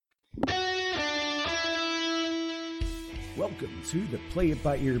Welcome to the Play It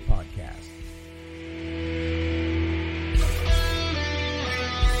By Ear podcast.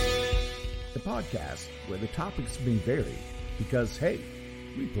 The podcast where the topics may vary because, hey,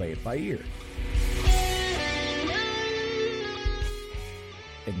 we play it by ear.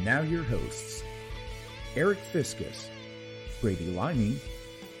 And now your hosts, Eric Fiskus, Brady Lining,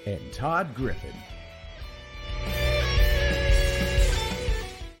 and Todd Griffin.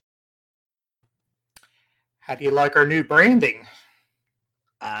 How do you like our new branding?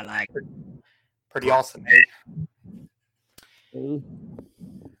 I like it. Pretty awesome. All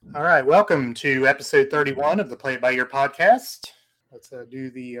right, welcome to episode 31 of the Play It By Ear podcast. Let's do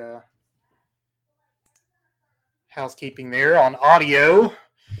the housekeeping there on audio.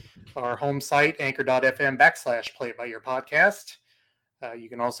 Our home site, anchor.fm/Play It By Ear podcast. You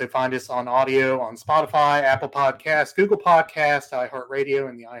can also find us on audio on Spotify, Apple Podcasts, Google Podcasts, iHeartRadio,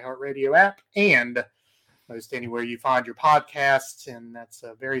 and the iHeartRadio app, and most anywhere you find your podcasts, and that's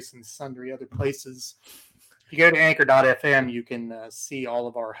various and sundry other places. If you go to anchor.fm, you can see all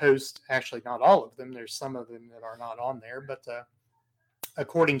of our hosts. Actually, not all of them. There's some of them that are not on there, but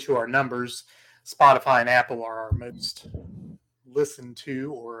according to our numbers, Spotify and Apple are our most listened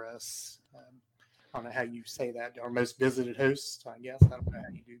to, or I don't know how you say that, our most visited hosts, I guess. I don't know how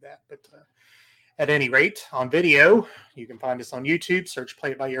you do that, but at any rate, on video, you can find us on YouTube. Search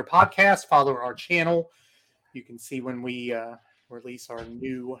Play It By Ear podcast. Follow our channel. You can see when we release our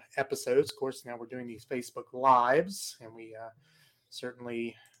new episodes. Of course, now we're doing these Facebook Lives, and we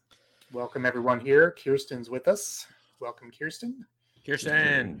certainly welcome everyone here. Kirsten's with us. Welcome, Kirsten.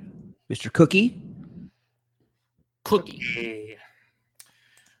 Kirsten. Mr. Cookie. Okay.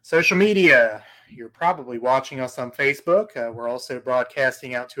 Social media. You're probably watching us on Facebook. We're also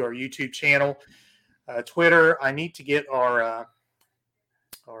broadcasting out to our YouTube channel. Twitter. I need to get our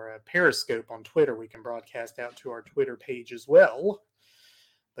Periscope on Twitter. We can broadcast out to our Twitter page as well.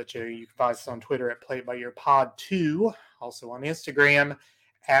 But you can find us on Twitter at Play It By Ear Pod 2. Also on Instagram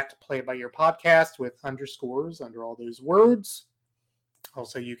at Play It By Ear Podcast with underscores under all those words.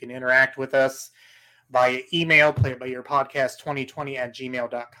 Also, you can interact with us via email,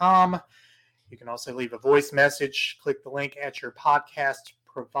 playitbyearpodcast2020@gmail.com. You can also leave a voice message. Click the link at your podcast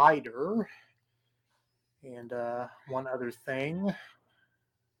provider. And one other thing.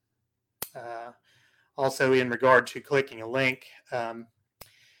 Also, in regard to clicking a link,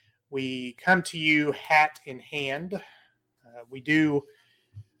 we come to you hat in hand. We do,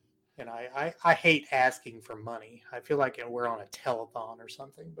 and I hate asking for money. I feel like we're on a telethon or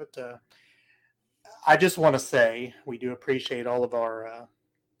something, but I just want to say we do appreciate all of our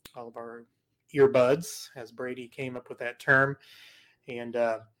earbuds, as Brady came up with that term, and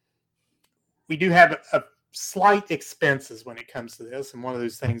we do have a slight expenses when it comes to this, and one of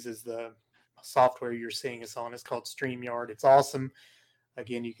those things is the software you're seeing us on. It's called StreamYard. It's awesome.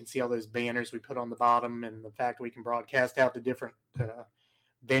 Again, you can see all those banners we put on the bottom, and the fact we can broadcast out to different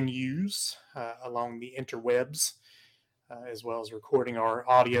venues along the interwebs, as well as recording our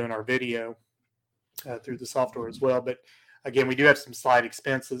audio and our video through the software as well. But again, we do have some slight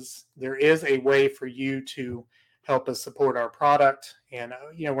expenses. There is a way for you to help us support our product, and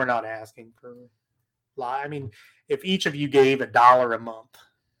we're not asking for. I mean, if each of you gave $1 a month,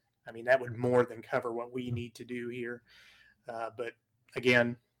 I mean, that would more than cover what we need to do here. But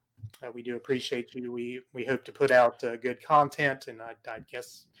again, we do appreciate you. We hope to put out good content, and I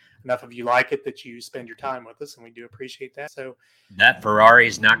guess enough of you like it that you spend your time with us, and we do appreciate that. So that Ferrari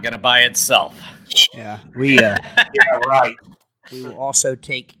is not going to buy itself. Yeah, we yeah, right. We will also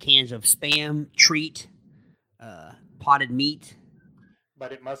take cans of Spam, treat, potted meat.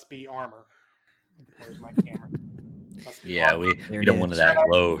 But it must be armor. There's my camera. Yeah, we don't want that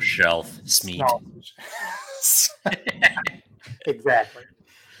low shelf meat. Exactly.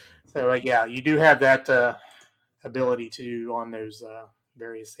 So, yeah, you do have that ability to on those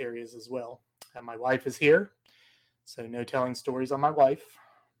various areas as well. And my wife is here, so no telling stories on my wife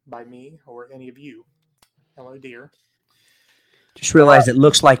by me or any of you. Hello, dear. Just realized it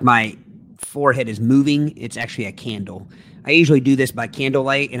looks like my forehead is moving. It's actually a candle. I usually do this by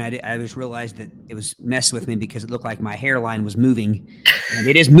candlelight, and I just realized that it was messing with me because it looked like my hairline was moving. And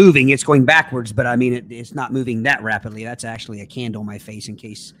it is moving. It's going backwards, but I mean, it's not moving that rapidly. That's actually a candle on my face in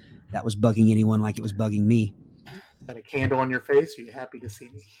case that was bugging anyone like it was bugging me. Got a candle on your face? Are you happy to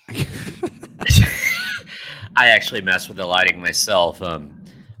see me? I actually mess with the lighting myself.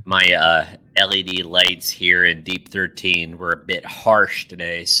 My LED lights here in Deep 13 were a bit harsh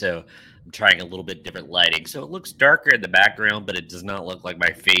today, so I'm trying a little bit different lighting. So it looks darker in the background, but it does not look like my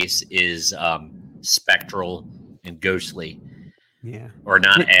face is spectral and ghostly. Yeah. Or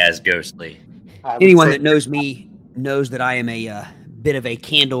not as ghostly. Anyone that knows me knows that I am a bit of a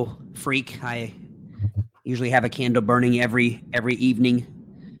candle freak. I usually have a candle burning every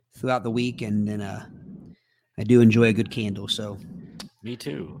evening throughout the week, and then I do enjoy a good candle. So, Me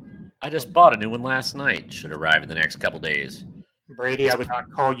too. I just bought a new one last night. Should arrive in the next couple days. Brady, I would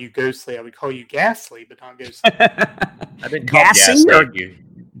not call you ghostly. I would call you ghastly, but not ghostly. I've been called Gassy or ghastly.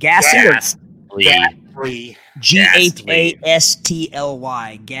 Gassy Ghastly. Ghastly. Ghastly,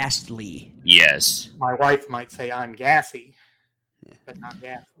 ghastly. Yes. My wife might say I'm gassy, but not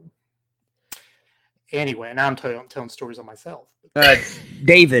ghastly. Anyway, now I'm telling stories on myself.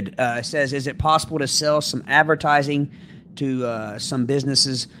 David says, is it possible to sell some advertising to some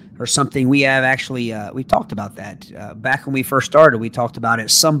businesses or something? We have actually, we talked about that. Back when we first started, we talked about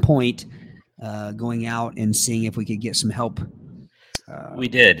at some point going out and seeing if we could get some help. We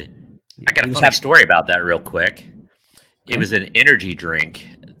did. I got a funny story about that real quick. It was an energy drink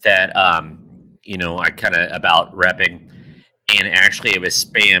that, I kind of about repping. And actually, it was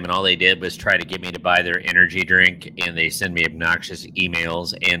spam, and all they did was try to get me to buy their energy drink, and they send me obnoxious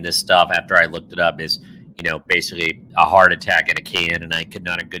emails. And this stuff, after I looked it up, is, basically a heart attack in a can, and I could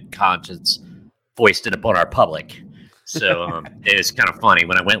not in good conscience foist it upon our public. So it was kind of funny.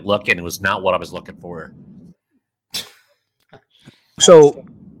 When I went looking, it was not what I was looking for. So,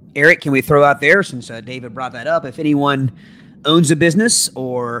 Eric, can we throw out there, since David brought that up, if anyone owns a business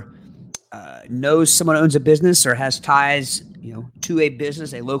or knows someone owns a business or has ties, to a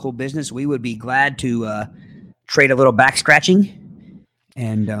business, a local business, we would be glad to trade a little back scratching.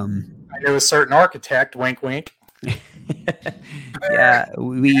 And I know a certain architect. Wink, wink. Yeah,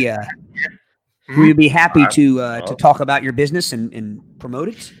 we'd be happy to talk about your business and promote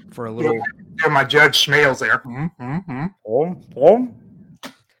it for a little. My Judge Schmales there.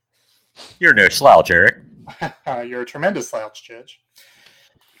 You're no slouch, Eric. You're a tremendous slouch, Judge.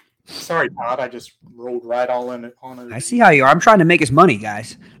 Sorry, Todd. I just rolled right all in on it. I see how you are. I'm trying to make us money,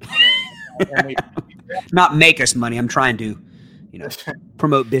 guys. Not make us money. I'm trying to,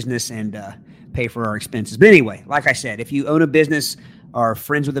 promote business and pay for our expenses. But anyway, like I said, if you own a business, are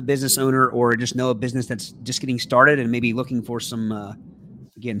friends with a business owner, or just know a business that's just getting started and maybe looking for some,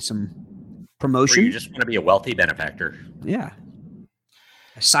 some promotion. Or you just want to be a wealthy benefactor. Yeah.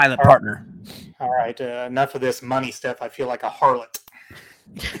 A silent partner. All right. Enough of this money stuff. I feel like a harlot.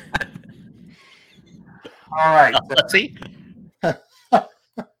 All right. Let's see.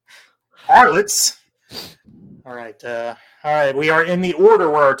 Harlots. All right. All right. We are in the order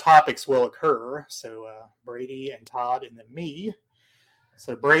where our topics will occur. So Brady and Todd and then me.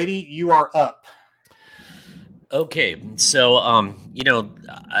 So Brady, you are up. Okay. So,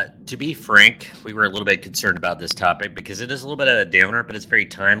 to be frank, we were a little bit concerned about this topic because it is a little bit of a downer, but it's very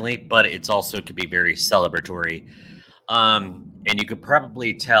timely, but it's also could be very celebratory. And you could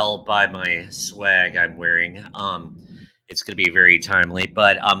probably tell by my swag I'm wearing. It's going to be very timely.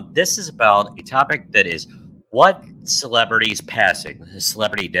 But this is about a topic that is what celebrities passing,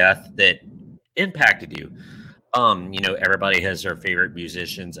 celebrity death that impacted you. Everybody has their favorite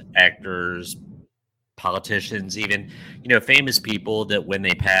musicians, actors, politicians, even, famous people that when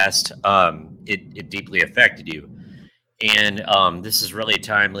they passed, it deeply affected you. And this is really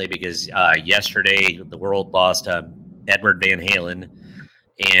timely because yesterday the world lost Edward Van Halen,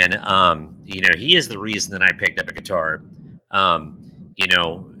 and he is the reason that I picked up a guitar.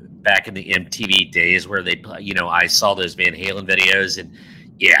 Back in the MTV days where they, I saw those Van Halen videos, and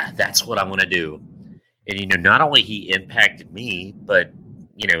yeah, that's what I want to do. And not only he impacted me, but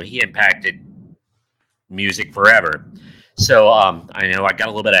he impacted music forever. So I know I got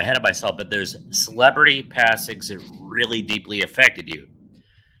a little bit ahead of myself, but there's celebrity passings that really deeply affected you,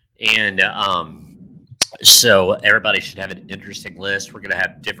 and so everybody should have an interesting list. We're going to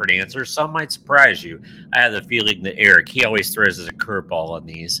have different answers. Some might surprise you. I have the feeling that Eric, he always throws us a curveball on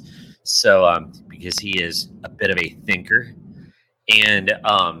these. So because he is a bit of a thinker. And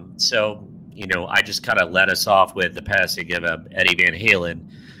so, I just kind of let us off with the passing of Eddie Van Halen,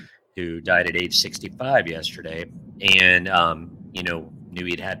 who died at age 65 yesterday. And, knew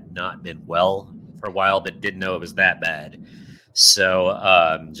he had not been well for a while, but didn't know it was that bad.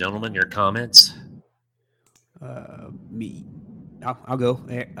 So, gentlemen, your comments? Me, I'll go.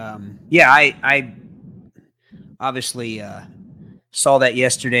 I obviously saw that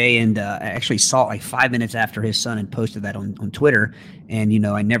yesterday, and I actually saw it like 5 minutes after his son had posted that on Twitter. And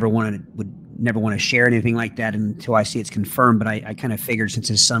I would never want to share anything like that until I see it's confirmed. But I kind of figured since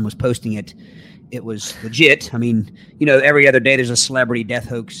his son was posting it, it was legit. I mean, every other day there's a celebrity death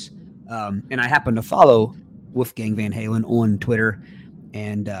hoax, and I happen to follow Wolfgang Van Halen on Twitter,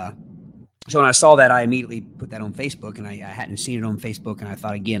 and so when I saw that, I immediately put that on Facebook, and I hadn't seen it on Facebook, and I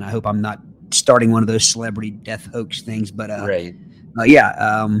thought, again, I hope I'm not starting one of those celebrity death hoax things. But Right.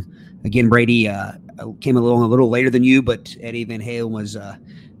 Again, Brady came a little later than you, but Eddie Van Halen was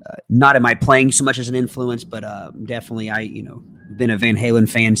not in my playing so much as an influence, but definitely been a Van Halen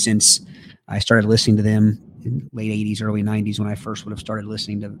fan since I started listening to them in late 80s, early 90s when I first would have started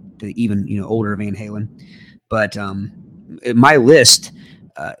listening to even older Van Halen. But my list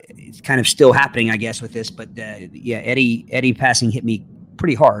it's kind of still happening, I guess, with this. But Eddie passing hit me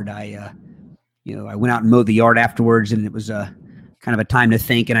pretty hard. I went out and mowed the yard afterwards, and it was kind of a time to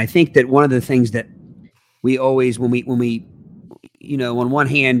think. And I think that one of the things that we always, when we on one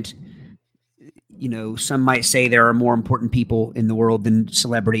hand, some might say there are more important people in the world than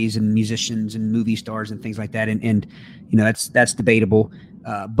celebrities and musicians and movie stars and things like that. And that's debatable.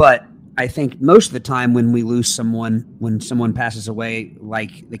 But I think most of the time when we lose someone, when someone passes away,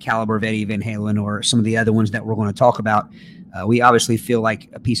 like the caliber of Eddie Van Halen or some of the other ones that we're going to talk about, we obviously feel like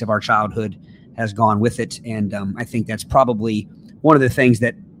a piece of our childhood has gone with it. And I think that's probably one of the things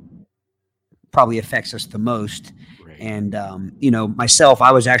that probably affects us the most. Right. And, myself,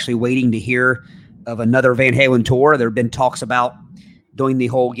 I was actually waiting to hear of another Van Halen tour. There have been talks about doing the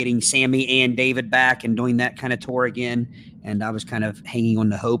whole getting Sammy and David back and doing that kind of tour again. And I was kind of hanging on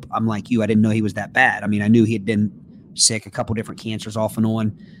the hope. I'm like you, I didn't know he was that bad. I mean, I knew he had been sick, a couple different cancers off and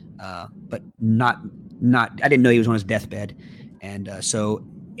on, but not, I didn't know he was on his deathbed. And so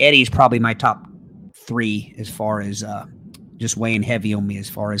Eddie's probably my top 3 as far as just weighing heavy on me as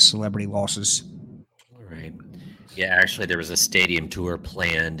far as celebrity losses. All right. Yeah, actually, there was a stadium tour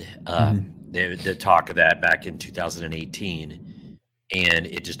planned. The talk of that back in 2018, and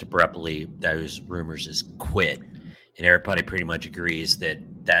it just abruptly, those rumors just quit. And everybody pretty much agrees that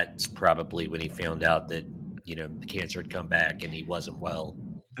that's probably when he found out that, the cancer had come back and he wasn't well.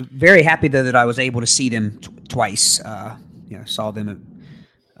 Very happy though that I was able to see them twice. Saw them.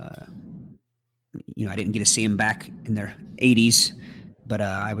 I didn't get to see them back in their 80s, but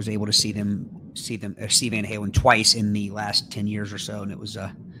I was able to see Van Halen twice in the last 10 years or so, and it was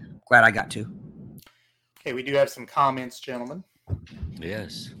glad I got to. Okay, we do have some comments, gentlemen.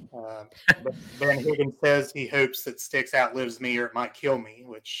 Yes. Ben Higgins says he hopes that Styx outlives me or it might kill me,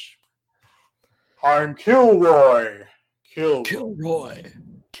 which I'm Kilroy. Kilroy.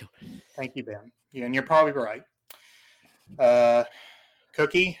 Thank you, Ben. Yeah, and you're probably right.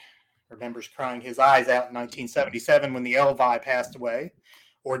 Cookie remembers crying his eyes out in 1977 when the Elvi passed away.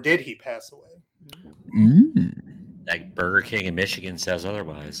 Or did he pass away? Like Burger King in Michigan says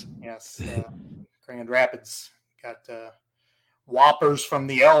otherwise. Yes. Grand Rapids got Whoppers from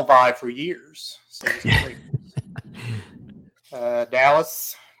the Elvi for years. So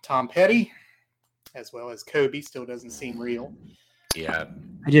Dallas, Tom Petty, as well as Kobe, still doesn't seem real. Yeah.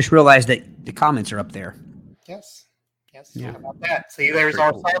 I just realized that the comments are up there. Yes. Yeah. How about that? See, there's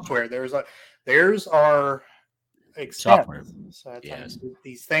our software. There's our expense. Software. So Yes.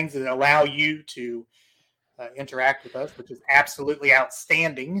 These things that allow you to interact with us, which is absolutely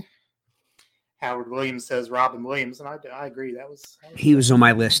outstanding. Howard Williams says Robin Williams, and I agree. He was on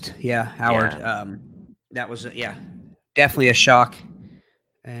my list. Yeah, Howard. Yeah. That was definitely a shock.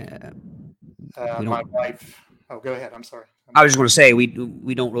 My wife. Oh, go ahead. I'm sorry. I was just going to say we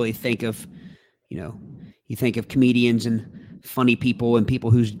don't really think of, you think of comedians and funny people and people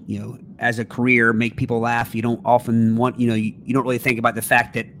who's as a career make people laugh. You don't often want you don't really think about the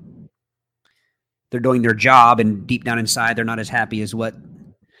fact that they're doing their job and deep down inside they're not as happy as what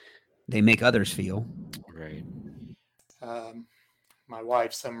they make others feel. Right. My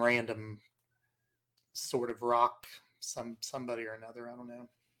wife, some random sort of rock, somebody or another. I don't know.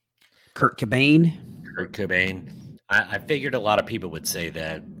 Kurt Cobain. I figured a lot of people would say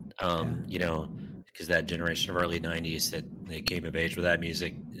that, because that generation of early 90s that they came of age with that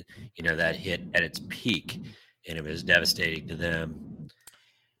music, that hit at its peak and it was devastating to them.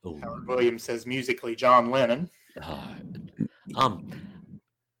 Ooh. Howard Williams says musically John Lennon.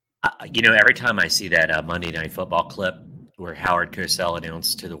 Every time I see that Monday Night Football clip where Howard Cosell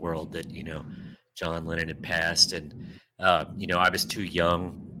announced to the world that, John Lennon had passed, and, I was too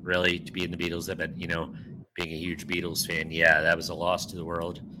young really to be in the Beatles, but, being a huge Beatles fan, that was a loss to the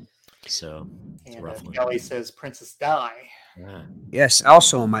world. So, it's a rough one. Kelly says Princess Di. Yeah. Yes,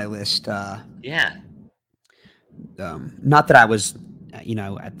 also on my list. Yeah. Not that I was,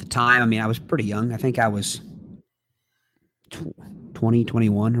 at the time, I mean, I was pretty young. I think I was 20,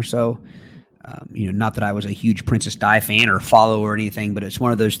 21 or so. Not that I was a huge Princess Di fan or follower or anything, but it's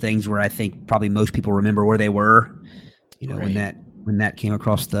one of those things where I think probably most people remember where they were, Right. when that came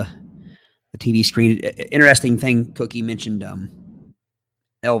across the TV screen. Interesting thing, Cookie mentioned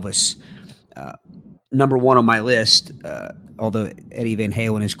Elvis. Number one on my list, although Eddie Van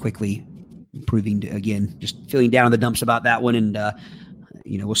Halen is quickly proving to, again, just feeling down in the dumps about that one. And,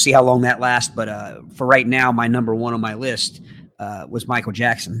 we'll see how long that lasts. But for right now, my number one on my list was Michael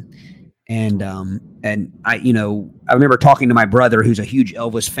Jackson. And I remember talking to my brother, who's a huge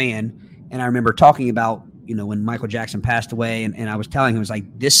Elvis fan. And I remember talking about, when Michael Jackson passed away, and I was telling him, I was like,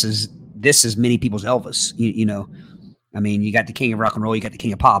 this is many people's Elvis. I mean, you got the king of rock and roll, you got the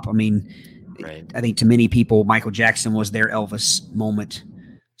king of pop. I mean, Right. I think to many people, Michael Jackson was their Elvis moment.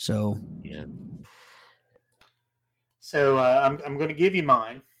 So, Yeah. So I'm going to give you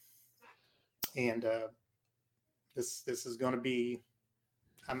mine, and this is going to be.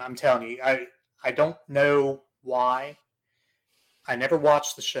 I'm telling you, I don't know why. I never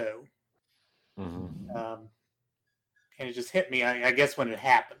watched the show, Mm-hmm. and it just hit me. I guess when it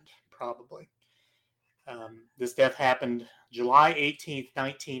happened, probably. This death happened July 18th,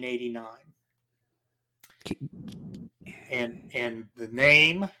 1989. And the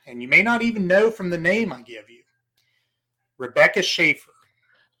name, and you may not even know from the name I give you, Rebecca Schaeffer.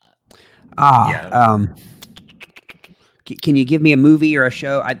 Can you give me a movie or a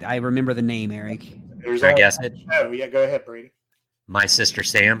show? I remember the name, Eric. Can I guess it? Oh, yeah, go ahead, Brady. My Sister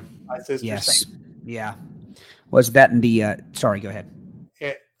Sam. My Sister Yes. Sam. Yeah. Was that in the sorry, go ahead.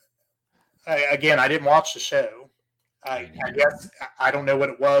 Again, I didn't watch the show. I guess I don't know what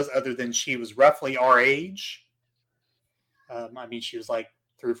it was other than she was roughly our age. I mean, she was like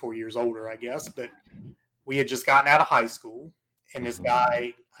 3 or 4 years older, I guess, but we had just gotten out of high school, and this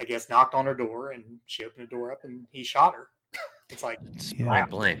guy, I guess, knocked on her door, and she opened the door up, and he shot her. It's like, Point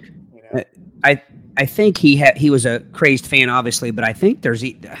blank. I think he was a crazed fan, obviously, but I think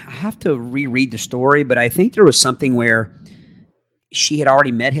I have to reread the story, but I think there was something where she had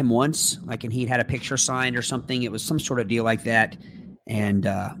already met him once, like, and he'd had a picture signed or something. It was some sort of deal like that, and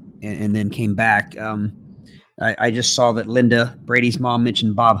then came back. I just saw that Linda, Brady's mom,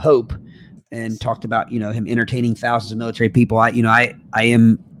 mentioned Bob Hope and talked about, him entertaining thousands of military people. I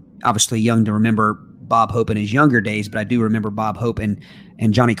am obviously young to remember Bob Hope in his younger days, but I do remember Bob Hope and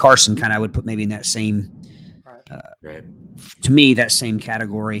Johnny Carson kind of, I would put maybe in that same, Right. to me, that same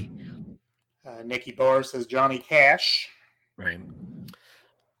category. Nikki Barr says Johnny Cash. Right.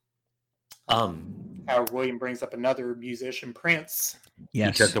 Howard William brings up another musician, Prince.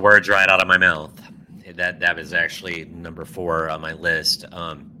 Yes. You took the words right out of my mouth. That was actually number 4 on my list.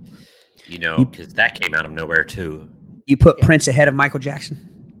 Because that came out of nowhere too. You put Prince ahead of Michael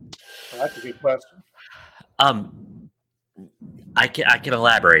Jackson? Well, that's a good question. I can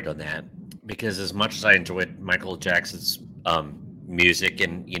elaborate on that, because as much as I enjoyed Michael Jackson's music,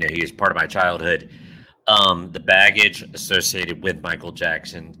 and he was part of my childhood, the baggage associated with Michael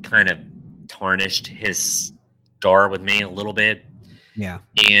Jackson kind of tarnished his star with me a little bit. Yeah.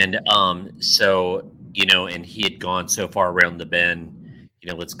 And so and he had gone so far around the bend.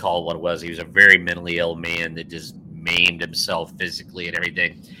 Let's call it what it was. He was a very mentally ill man that just maimed himself physically and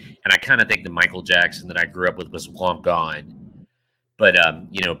everything. And I kind of think the Michael Jackson that I grew up with was long gone. But,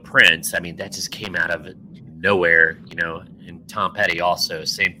 Prince, I mean, that just came out of nowhere, and Tom Petty also,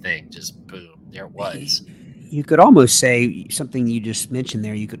 same thing, just boom, there it was. You could almost say something you just mentioned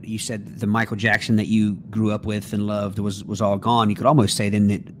there. You said the Michael Jackson that you grew up with and loved was all gone. You could almost say then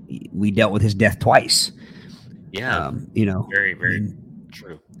that we dealt with his death twice. Yeah. Very, very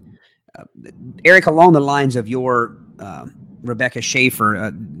true. Eric, along the lines of your Rebecca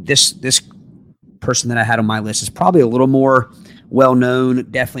Schaeffer, this person that I had on my list is probably a little more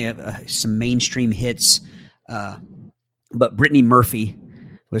well-known, definitely some mainstream hits, but Brittany Murphy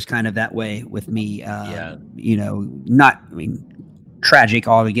was kind of that way with me. Tragic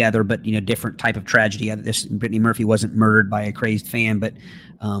altogether, but different type of tragedy. Brittany Murphy wasn't murdered by a crazed fan, but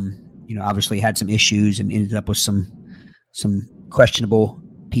obviously had some issues and ended up with some questionable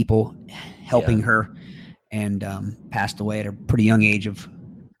people helping her, and passed away at a pretty young age of,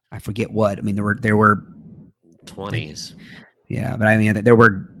 I forget what. I mean, there were 20s. Yeah, but I mean, there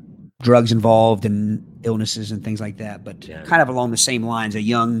were drugs involved and illnesses and things like that. But kind of along the same lines, a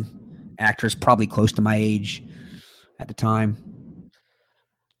young actress, probably close to my age at the time.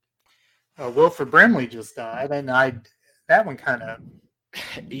 Wilford Brimley just died, and that one kind of.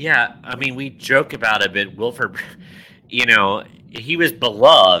 Yeah, I mean, we joke about it, but Wilford, he was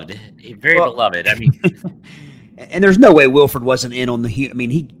beloved, very beloved. I mean, and there's no way Wilford wasn't in on the. I mean,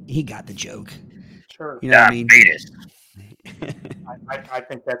 he got the joke. Sure. What I mean? I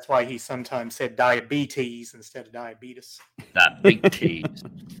think that's why he sometimes said diabetes instead of diabetes. Diabetes.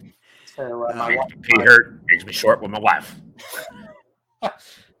 So my pee hurt, makes me short with my wife.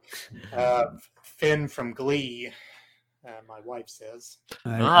 Finn from Glee My wife says.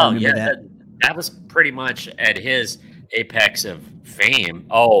 I remember yeah, that. that was pretty much at his apex of fame.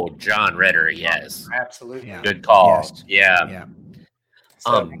 Oh, John Ritter, yes, Absolutely. Yeah. good call. Yes. Yeah. Yeah.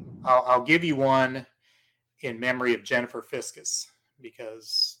 So I'll give you one in memory of Jennifer Fiskus,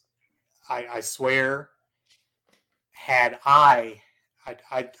 because I swear, had I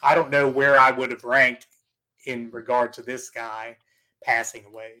don't know where I would have ranked in regard to this guy passing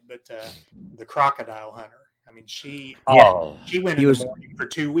away, but the Crocodile Hunter. I mean, she went in the morning for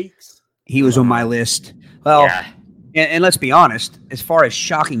 2 weeks. He was on my list. Well, Yeah. and let's be honest, as far as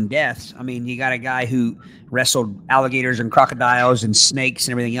shocking deaths, I mean, you got a guy who wrestled alligators and crocodiles and snakes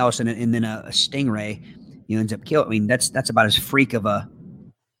and everything else, and then a stingray, ends up killed. I mean, that's about as freak of an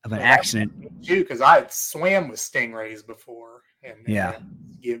accident. Too, because I had swam with stingrays before, and Yeah.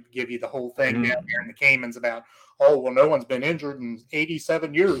 give you the whole thing down here in the Caymans about, oh, well, no one's been injured in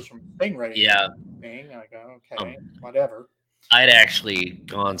 87 years from stingray. Yeah. Thing. I go, okay, whatever. I'd actually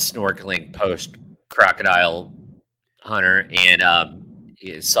gone snorkeling post Crocodile Hunter and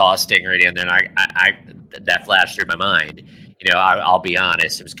saw a stingray, and then I that flashed through my mind. I'll be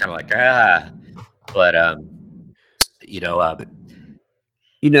honest, it was kind of like but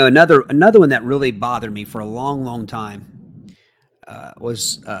another one that really bothered me for a long, long time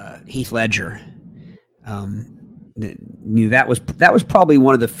was Heath Ledger. That was probably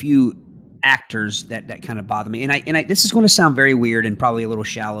one of the few actors that kind of bothered me. And I this is going to sound very weird and probably a little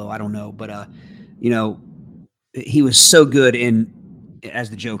shallow. I don't know, but he was so good as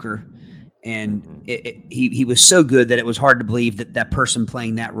the Joker, and he was so good that it was hard to believe that person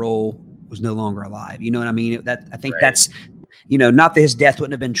playing that role was no longer alive. You know what I mean? I think that's, not that his death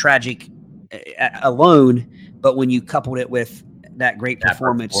wouldn't have been tragic alone, but when you coupled it with that great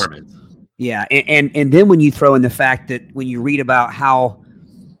performance. Yeah. And then when you throw in the fact that when you read about how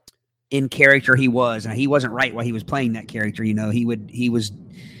in character he was, and he wasn't right while he was playing that character, he was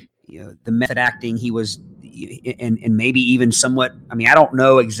the method acting, he was, and maybe even somewhat, I mean, I don't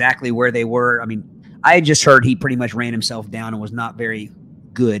know exactly where they were. I mean, I had just heard he pretty much ran himself down and was not very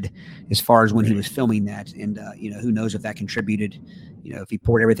good as far as when he was filming that. And, who knows if that contributed, if he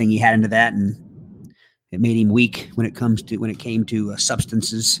poured everything he had into that and it made him weak when it came to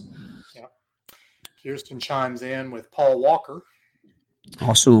substances. Yeah. Kirsten chimes in with Paul Walker.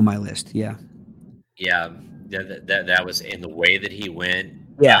 Also on my list. Yeah. Yeah. That was in the way that he went.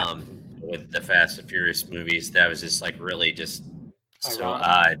 Yeah. With the Fast and Furious movies, that was just like really just so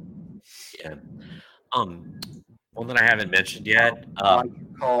odd. Yeah. One that I haven't mentioned yet.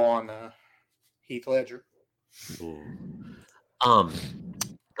 Call on Heath Ledger.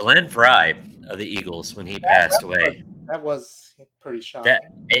 Glenn Fry of the Eagles when he passed away. That was pretty shocking.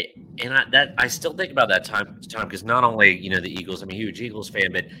 I still think about that time because not only the Eagles, I'm a huge Eagles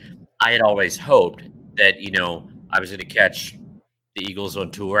fan, but I had always hoped that I was going to catch the Eagles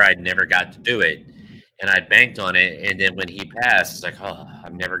on tour. I never got to do it, and I banked on it. And then when he passed, it's like, oh,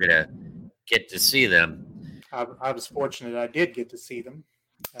 I'm never going to get to see them. I was fortunate I did get to see them.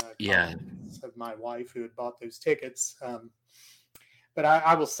 Yeah. Of my wife who had bought those tickets. But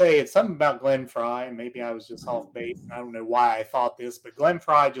I will say it's something about Glenn Fry, and maybe I was just off base. I don't know why I thought this, but Glenn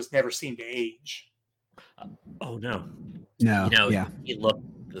Fry just never seemed to age. Oh, no. No. He looked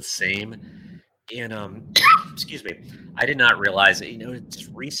the same. And, excuse me, I did not realize that, just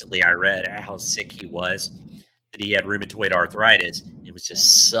recently I read how sick he was, that he had rheumatoid arthritis. He was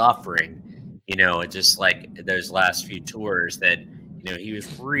just suffering, just like those last few tours that, he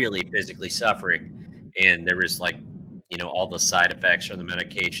was really physically suffering. And there was all the side effects from the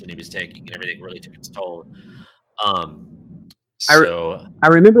medication he was taking and everything really took its toll. I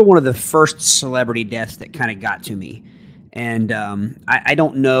remember one of the first celebrity deaths that kind of got to me. And I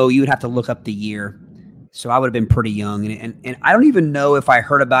don't know. You would have to look up the year. So I would have been pretty young. And I don't even know if I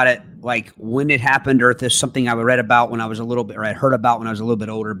heard about it, like when it happened, or if there's something I read about when I was a little bit, or I heard about when I was a little bit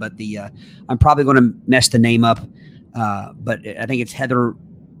older. But I'm probably going to mess the name up. But I think it's Heather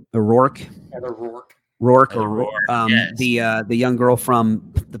O'Rourke. Heather Rourke. Yes. The young girl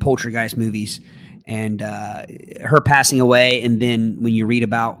from the Poltergeist movies. And her passing away, and then when you read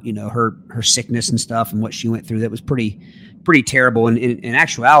about her sickness and stuff and what she went through, that was pretty terrible. And in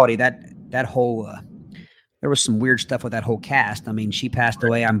actuality, that whole there was some weird stuff with that whole cast. I mean, she passed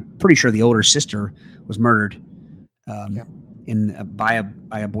away. I'm pretty sure the older sister was murdered by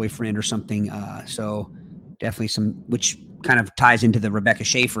a boyfriend or something. So definitely which kind of ties into the Rebecca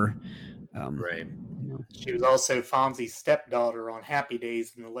Schaefer. Right. She was also Fonzie's stepdaughter on Happy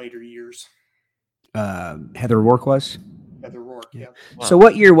Days in the later years. Heather Rourke was? Heather Rourke, yeah. Wow. So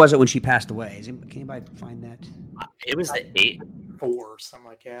what year was it when she passed away? Can anybody find that? It was the 84, something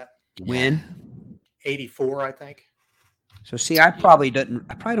like that. When? 84, I think. So see, I probably don't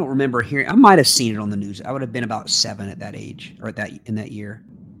remember hearing. I might have seen it on the news. I would have been about 7 at that age, or in that year.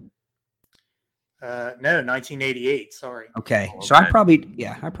 No, 1988. Sorry. Okay, Oh, so I okay.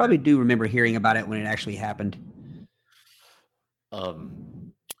 probably do remember hearing about it when it actually happened. I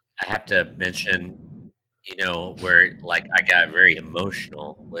have to mention, where like I got very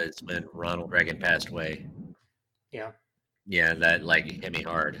emotional was when Ronald Reagan passed away. Yeah. Yeah, that like hit me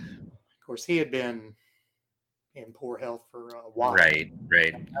hard. Of course, he had been in poor health for a while. Right.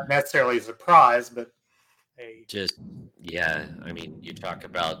 Not necessarily a surprise, but Just yeah. I mean, you talk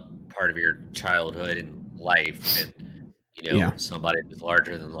about part of your childhood and life, and somebody that's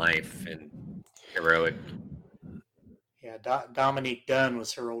larger than life and heroic. Yeah, Dominique Dunn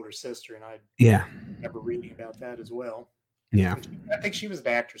was her older sister, and I Yeah. remember reading about that as well. Yeah. I think she was an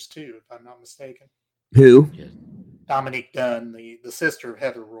actress too, if I'm not mistaken. Who? Dominique Dunn, the sister of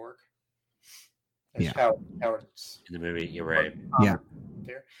Heather Rourke. That's Yeah. Howard's In the movie, you're right. Yeah.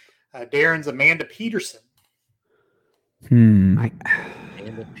 There. Darren's Amanda Peterson.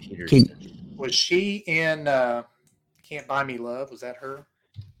 Amanda Peterson. Was she in Can't Buy Me Love? Was that her?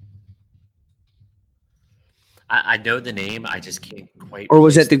 I know the name. I just can't quite. Or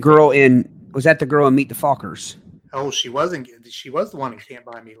was place that the girl in? Was that the girl in Meet the Fockers? Oh, she wasn't. She was the one in Can't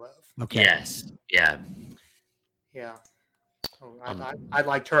Buy Me Love. Okay. Yes. Yeah. Yeah. Oh, I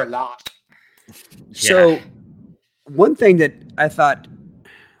liked her a lot. So, one thing that I thought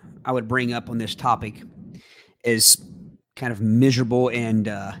I would bring up on this topic is kind of miserable and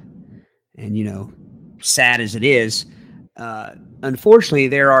sad as it is. Unfortunately,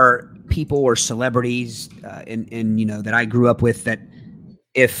 there are people or celebrities that I grew up with that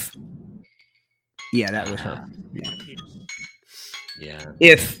that was her. Yeah.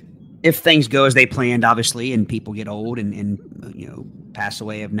 If things go as they planned, obviously, and people get old and pass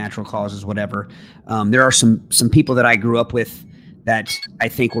away of natural causes, whatever, there are some people that I grew up with that I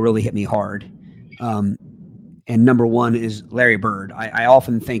think will really hit me hard. And number one is Larry Bird. I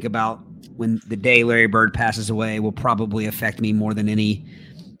often think about when the day Larry Bird passes away will probably affect me more than any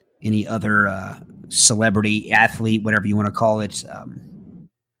other celebrity, athlete, whatever you want to call it.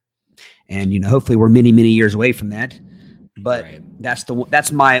 And hopefully we're many, many years away from that. But Right. that's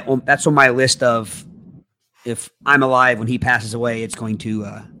on my list of, if I'm alive when he passes away, it's going to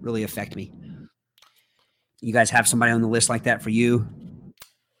really affect me. You guys have somebody on the list like that for you?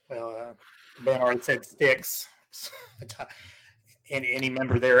 Well, Ben already said Styx. Any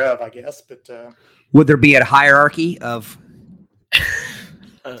member thereof, I guess. But Would there be a hierarchy of?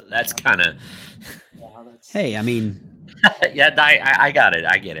 That's kind of. Hey, I mean, Yeah, I got it.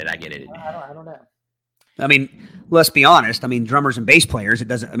 I get it. I don't know. I mean, let's be honest. I mean, drummers and bass players. It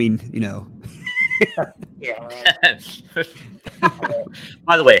doesn't. I mean, Yeah. Right.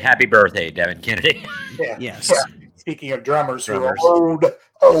 By the way, happy birthday, Devin Kennedy. Yeah. Yes. Yeah. Speaking of drummers who are old.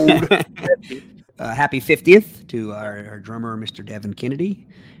 Happy 50th to our drummer, Mr. Devin Kennedy.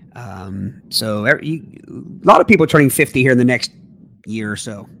 So a lot of people turning 50 here in the next year or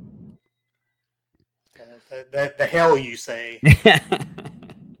so. The hell you say.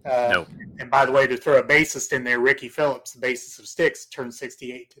 No. And by the way, to throw a bassist in there, Ricky Phillips, the bassist of Styx, turned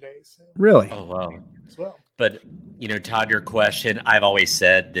 68 today. So, Really? Oh wow. as well. But Todd, your question. I've always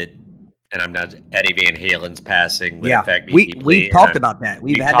said that, and I'm not Eddie Van Halen's passing would affect me deeply. We've talked about that.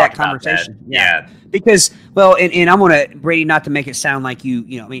 We've had that conversation. Yeah. Because, well, and I'm going to, Brady, not to make it sound like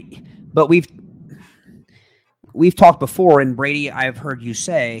but we've talked before, and Brady, I've heard you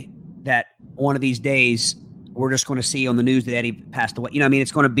say that one of these days we're just going to see on the news that Eddie passed away.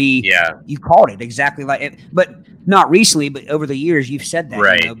 It's going to be, you called it exactly like it, but not recently, but over the years you've said that,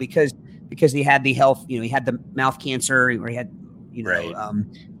 right. Because he had the health, he had the mouth cancer, or he had, Right.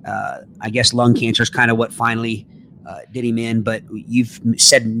 I guess lung cancer is kind of what finally did him in. But you've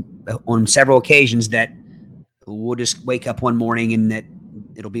said on several occasions that we'll just wake up one morning and that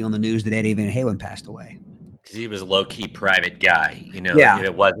it'll be on the news that Eddie Van Halen passed away. Because he was a low-key private guy. Yeah. If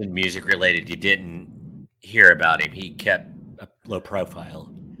it wasn't music related, you didn't hear about him. He kept a low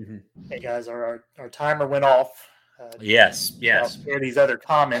profile. Hey guys, our timer went off. Yes. I'll share these other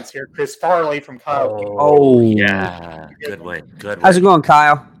comments here. Chris Farley from Kyle. Oh, yeah. Good one. How's it going,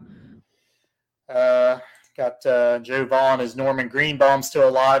 Kyle? Got Joe Vaughn. Is Norman Greenbaum still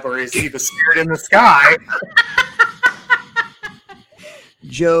alive, or is he the spirit in the sky?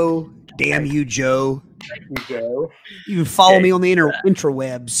 Joe, damn you, Joe. Thank you, Joe. You can follow me on the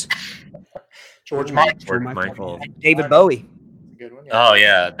interwebs. George Michael. George Michael. David Bowie. Good one. Oh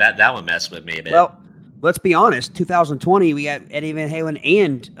yeah, that one messed with me a bit. Well, let's be honest. 2020, we got Eddie Van Halen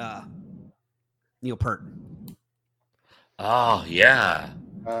and Neil Peart. Oh yeah.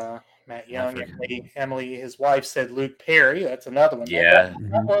 Matt Young, Emily, his wife said Luke Perry. That's another one. Yeah.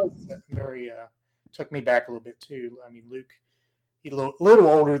 That was very, took me back a little bit too. I mean, Luke, he's a little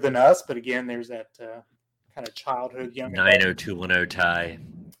older than us, but again, there's that kind of childhood young. 90210 tie.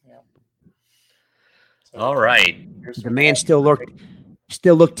 Yeah. So, all right. The man still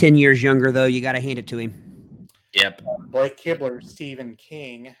looked 10 years younger, though. You got to hand it to him. Yep. Blake Kibler, Stephen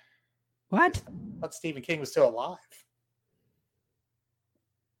King. What? I thought Stephen King was still alive.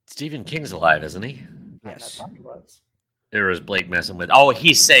 Stephen King's alive, isn't he? Yes. I thought he was. There was Blake messing with. Oh,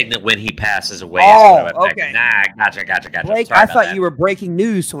 he's saying that when he passes away. Oh, it's gonna okay. Nah, gotcha. Blake, Sorry I about thought that. you were breaking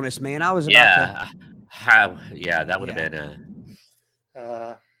news on us, man. I was about to. Yeah, that would have been.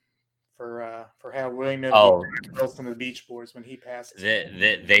 For how William Wilson of the Beach Boys when he passes.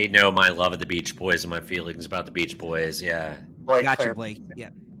 They know my love of the Beach Boys and my feelings about the Beach Boys. Yeah. Gotcha, Blake.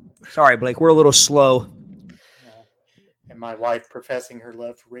 Yeah. Sorry, Blake. We're a little slow. And my wife professing her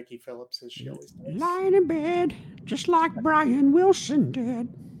love for Ricky Phillips as she always does. Lying in bed, just like Brian Wilson did.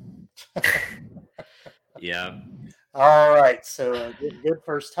 Yeah. All right. So good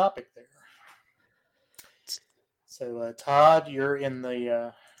first topic there. So Todd, you're in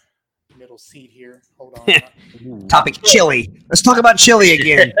the middle seat here. Hold on. Topic chili. Let's talk about chili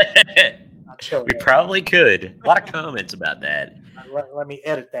again. Not chili. We probably could. A lot of comments about that. Let me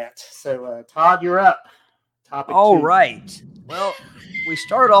edit that. So Todd, you're up. Topic All 2. right. Well, we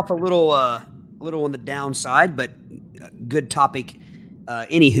started off a little on the downside, but good topic.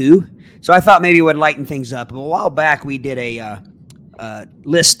 Anywho, so I thought maybe it would lighten things up. A while back, we did a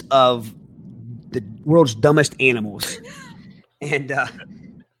list of the world's dumbest animals, and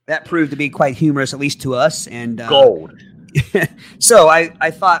that proved to be quite humorous, at least to us. And Gold. So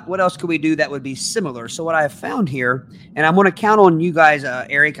I thought, what else could we do that would be similar? So what I have found here, and I'm going to count on you guys,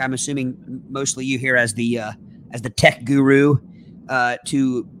 Eric. I'm assuming mostly you here as the tech guru,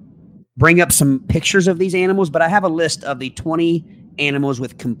 to bring up some pictures of these animals. But I have a list of the 20 animals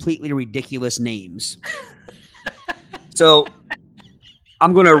with completely ridiculous names. So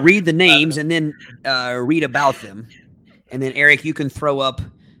I'm going to read the names and then read about them, and then Eric, you can throw up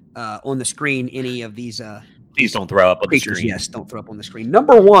on the screen any of these. Please don't throw up on the creatures, screen. yes, don't throw up on the screen.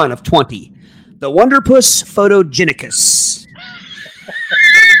 Number 1 of 20, the Wonderpus photogenicus.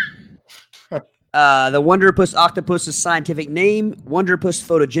 The Wonderpus octopus's scientific name, Wonderpus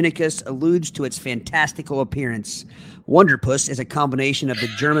photogenicus, alludes to its fantastical appearance. Wonderpus is a combination of the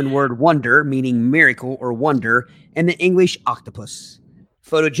German word wonder, meaning miracle or wonder, and the English octopus.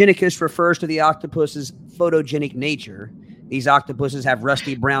 Photogenicus refers to the octopus's photogenic nature. These octopuses have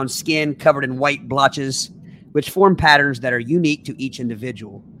rusty brown skin covered in white blotches, which form patterns that are unique to each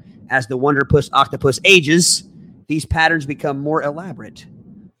individual. As the Wonderpus octopus ages, these patterns become more elaborate.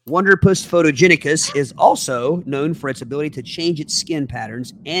 Wonderpus photogenicus is also known for its ability to change its skin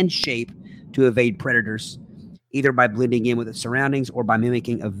patterns and shape to evade predators, either by blending in with its surroundings or by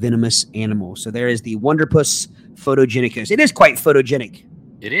mimicking a venomous animal. So there is the Wonderpus photogenicus. It is quite photogenic.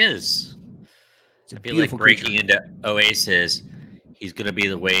 It is. It's a I feel like beautiful breaking creature. into Oasis, he's going to be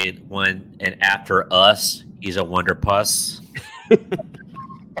the one, and after us, he's a Wonderpus.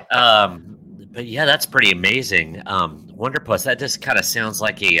 But yeah, that's pretty amazing. Wonderpus, that just kind of sounds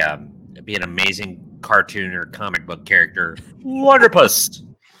like be an amazing cartoon or comic book character. Wonderpus.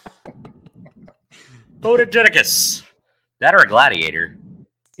 Photogenicus. That or a gladiator.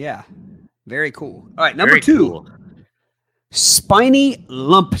 Yeah, very cool. All right, number Very 2. cool. Spiny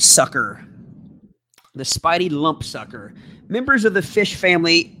lumpsucker. The spiny lumpsucker. Members of the fish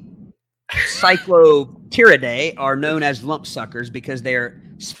family Cyclopteridae are known as lumpsuckers because they are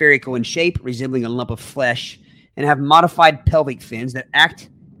spherical in shape, resembling a lump of flesh, and have modified pelvic fins that act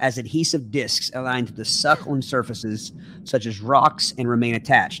as adhesive discs aligned to suck on surfaces such as rocks and remain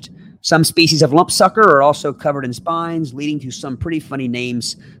attached. Some species of lumpsucker are also covered in spines, leading to some pretty funny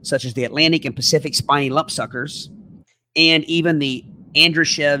names such as the Atlantic and Pacific spiny lumpsuckers, and even the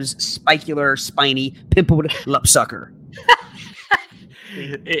Androshev's spicular spiny pimpled lumpsucker.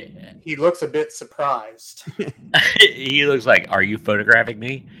 He looks a bit surprised. He looks like, are you photographing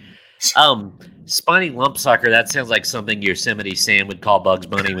me? Spiny lumpsucker, that sounds like something Yosemite Sam would call Bugs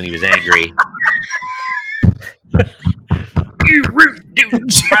Bunny when he was angry. You rude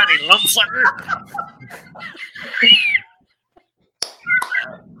dude, spiny lumpsucker.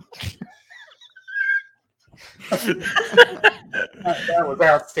 That was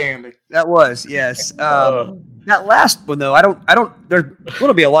outstanding. That was, yes. That last one, though, I don't. There's going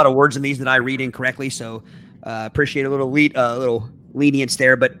to be a lot of words in these that I read incorrectly, so appreciate a little lenience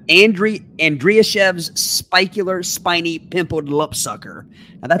there. But Andriashev's spicular spiny pimpled lumpsucker.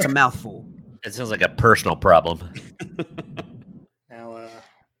 Now that's a mouthful. It sounds like a personal problem. Now,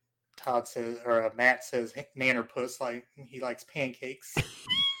 Todd says, or Matt says, Nannerpuss, like he likes pancakes.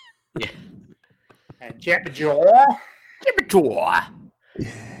 Yeah. And Jabberjaw.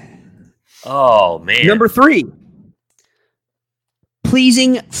 Oh man. Number 3,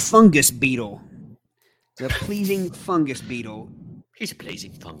 pleasing fungus beetle. The pleasing fungus beetle. He's a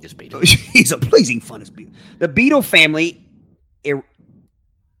pleasing fungus beetle. He's a pleasing fungus beetle. The beetle family,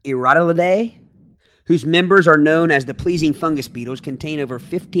 Eratilidae, whose members are known as the pleasing fungus beetles, contain over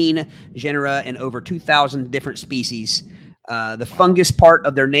 15 genera and over 2,000 different species. The fungus part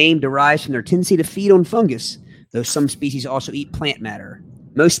of their name derives from their tendency to feed on fungus, though some species also eat plant matter.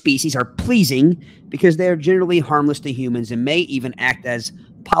 Most species are pleasing because they are generally harmless to humans and may even act as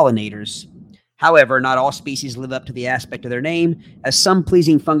pollinators. However, not all species live up to the aspect of their name, as some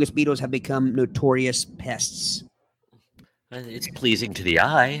pleasing fungus beetles have become notorious pests. It's pleasing to the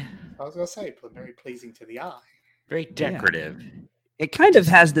eye. I was going to say, very pleasing to the eye. Very decorative. It kind of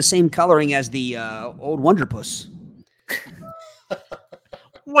has the same coloring as the old Wonderpuss.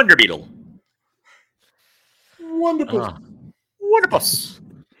 Wonder beetle. Wonderful. Wonderpuss.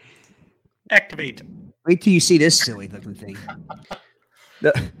 Activate. Wait till you see this silly looking thing.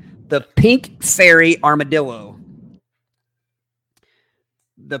 The pink fairy armadillo.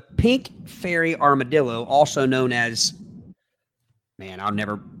 The pink fairy armadillo, also known as, I'll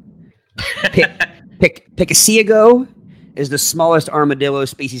never. Picasiago is the smallest armadillo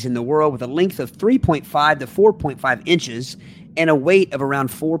species in the world, with a length of 3.5 to 4.5 inches and a weight of around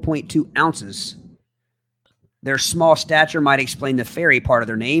 4.2 ounces. Their small stature might explain the fairy part of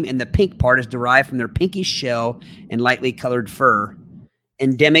their name, and the pink part is derived from their pinkish shell and lightly colored fur.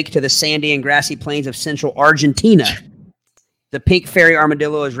 Endemic to the sandy and grassy plains of central Argentina, the pink fairy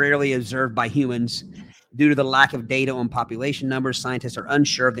armadillo is rarely observed by humans. Due to the lack of data on population numbers, scientists are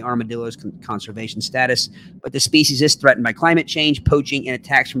unsure of the armadillo's conservation status, but the species is threatened by climate change, poaching, and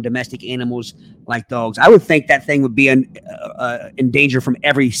attacks from domestic animals like dogs. I would think that thing would be in danger from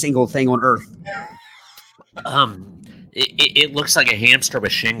every single thing on Earth. It looks like a hamster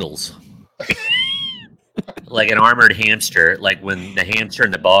with shingles. Like an armored hamster, like when the hamster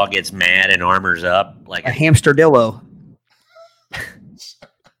in the ball gets mad and armors up. Like a hamsterdillo.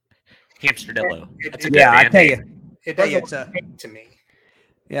 Hamsterdillo. I tell you. It doesn't look pink to me.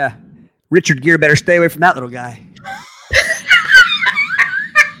 Yeah. Richard Gere better stay away from that little guy.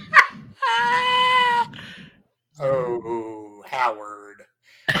 Oh, Howard.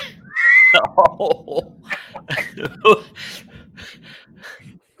 Oh.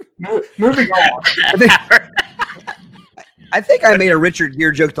 Moving on. I think I made a Richard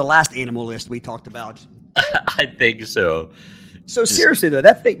Gere joke the last animal list we talked about. I think so. So seriously though,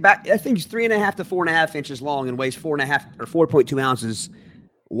 that thing's 3.5 to 4.5 inches long and weighs 4.5 or 4.2 ounces.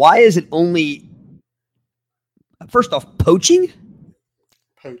 Why is it only? First off, poaching.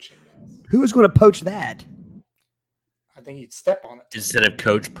 Poaching. Who is going to poach that? I think you'd step on it. Instead of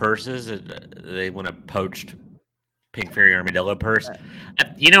coach purses, they want a poached pink fairy armadillo purse.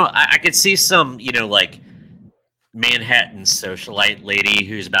 I could see some, like Manhattan socialite lady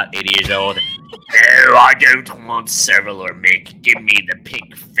who's about 80 years old. No, I don't want several or mink. Give me the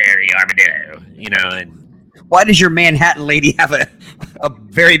pink fairy armadillo. And why does your Manhattan lady have a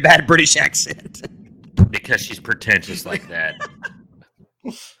very bad British accent? Because she's pretentious like that.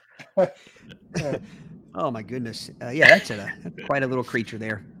 Oh my goodness! That's quite a little creature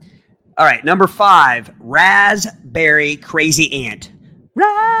there. All right, number 5, raspberry crazy ant.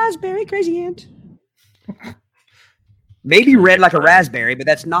 Raspberry crazy ant. Maybe red like a raspberry, but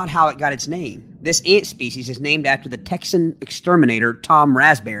that's not how it got its name. This ant species is named after the Texan exterminator Tom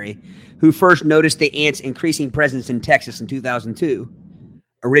Raspberry, who first noticed the ant's increasing presence in Texas in 2002.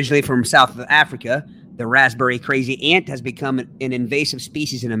 Originally from South Africa, the raspberry crazy ant has become an invasive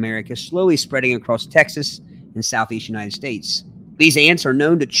species in America, slowly spreading across Texas and southeast United States. These ants are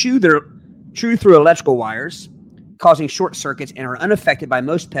known to chew through electrical wires, causing short circuits, and are unaffected by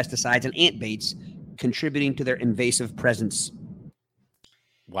most pesticides and ant baits, contributing to their invasive presence.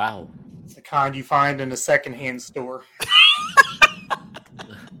 Wow. It's the kind you find in a secondhand store.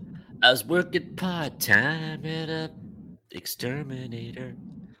 I was working part-time at a exterminator.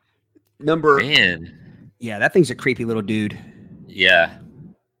 Man. Yeah, that thing's a creepy little dude. Yeah.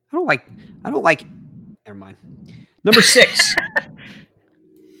 I don't like, never mind. Number 6.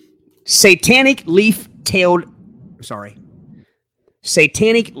 Satanic leaf-tailed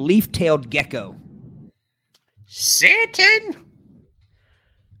gecko. Satan?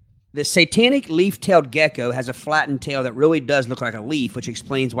 The satanic leaf-tailed gecko has a flattened tail that really does look like a leaf, which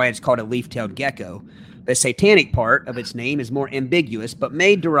explains why it's called a leaf-tailed gecko. The satanic part of its name is more ambiguous, but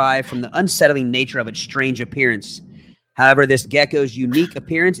may derive from the unsettling nature of its strange appearance. However, this gecko's unique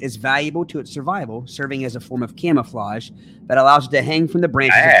appearance is valuable to its survival, serving as a form of camouflage that allows it to hang from the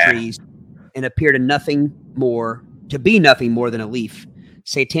branches of trees and appear to be nothing more than a leaf.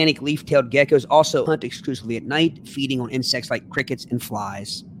 Satanic leaf-tailed geckos also hunt exclusively at night, feeding on insects like crickets and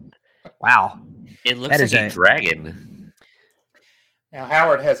flies. Wow. It looks like a dragon. Now,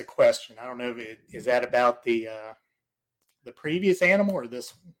 Howard has a question. I don't know if is that about the previous animal or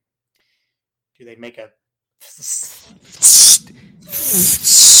this one? Do they make a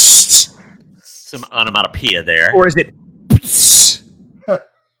some onomatopoeia there, or is it?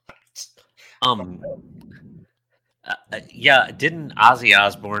 Yeah. Didn't Ozzy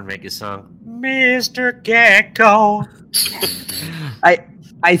Osbourne make a song, Mr. Gecko?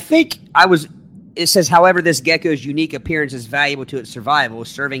 I think I was. It says, however, this gecko's unique appearance is valuable to its survival,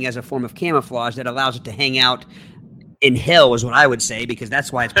 serving as a form of camouflage that allows it to hang out in hell, is what I would say, because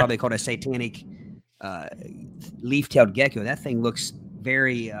that's why it's probably called a satanic leaf-tailed gecko. That thing looks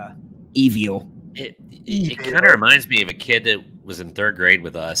very evil. It kind of reminds me of a kid that was in 3rd grade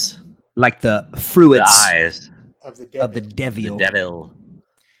with us. Like the fruits The eyes of the devil? The devil. The devil.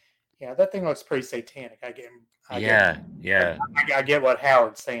 Yeah, that thing looks pretty satanic. I get what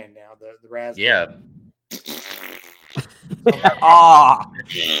Howard's saying now. The raspberry. Yeah.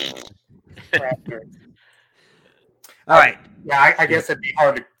 Raspberry. All right. Yeah, I guess it'd be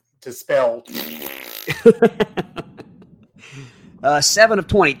hard to spell. 7 of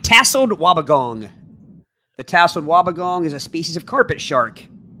 20. Tasseled wobbegong. The tasseled wobbegong is a species of carpet shark.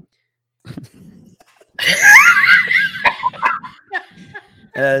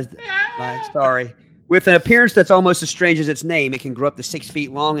 Sorry. With an appearance that's almost as strange as its name, it can grow up to 6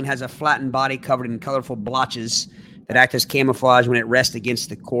 feet long and has a flattened body covered in colorful blotches that act as camouflage when it rests against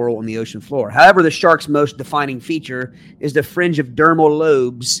the coral on the ocean floor. However, the shark's most defining feature is the fringe of dermal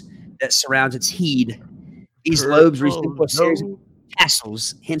lobes that surrounds its head. These lobes resemble a series of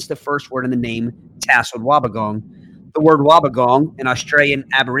tassels, hence the first word in the name, tasseled wobbegong. The word wobbegong, an Australian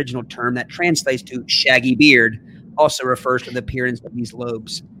Aboriginal term that translates to shaggy beard, also refers to the appearance of these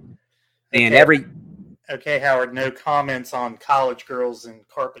lobes. And Okay, Howard, no comments on college girls and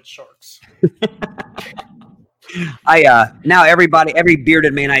carpet sharks. Now every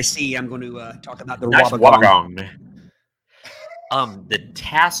bearded man I see, I'm going to talk about the wobbegong. The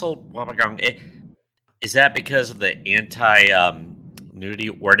tasseled wobbegong, is that because of the anti-nudity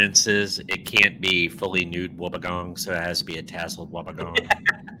ordinances? It can't be fully nude wobbegong, so it has to be a tasseled wobbegong.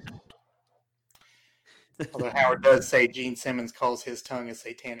 Although Howard does say Gene Simmons calls his tongue a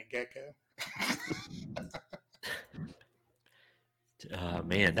satanic gecko.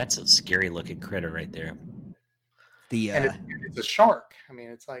 Man, that's a scary looking critter right there. And it's a shark. I mean,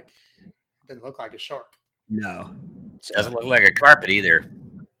 it doesn't look like a shark. No. It doesn't look like a carpet either.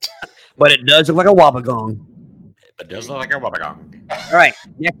 But it does look like a wobbegong. It does look like a wobbegong. All right,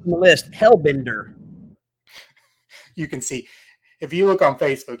 next on the list, Hellbender. You can see, if you look on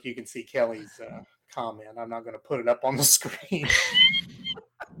Facebook, you can see Kelly's comment. I'm not going to put it up on the screen.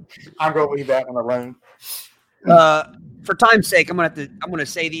 I'm going to leave that one alone. For time's sake, I'm going to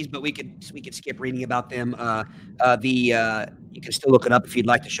say these, but we could skip reading about them. You can still look it up if you'd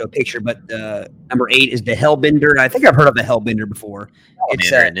like to show a picture. But number 8 is the Hellbender. I think I've heard of the Hellbender before.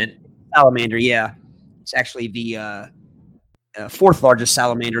 Salamander, salamander, yeah. It's actually the 4th largest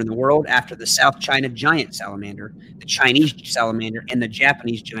salamander in the world, after the South China giant salamander, the Chinese salamander, and the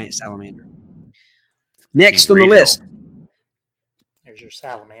Japanese giant salamander. Next on the list. There's your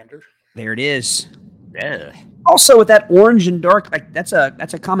salamander. There it is. Yeah. Also, with that orange and dark, that's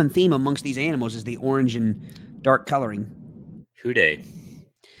a common theme amongst these animals, is the orange and dark coloring. Who dey?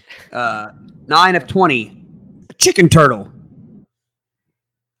 9 of 20. A chicken turtle.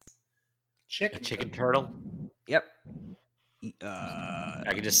 A chicken turtle? Yep. I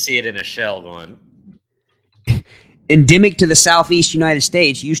can just see it in a shell going. Endemic to the southeast United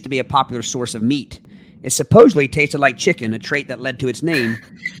States, used to be a popular source of meat. It supposedly tasted like chicken, a trait that led to its name.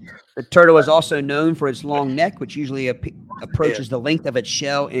 The turtle is also known for its long neck, which usually approaches the length of its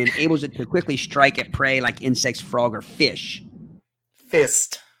shell and enables it to quickly strike at prey like insects, frog, or fish.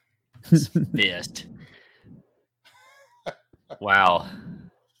 Fist. Fist. Wow.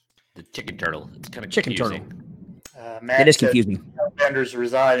 The chicken turtle. It's kind of chicken confusing. Turtle. It is confusing. Hellbenders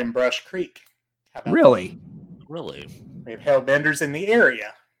reside in Brush Creek. Really? That? Really? We have hellbenders in the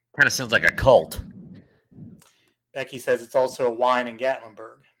area. Kind of sounds like a cult. Becky says it's also a wine in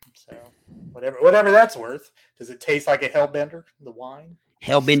Gatlinburg. So whatever that's worth. Does it taste like a hellbender, the wine?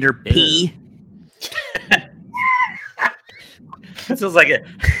 Hellbender pee. It sounds like a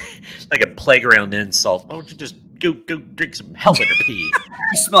playground insult. Why don't you just go drink some hellbender pee?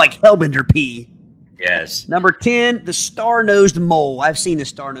 You smell like hellbender pee. Yes. Number 10, the star-nosed mole. I've seen the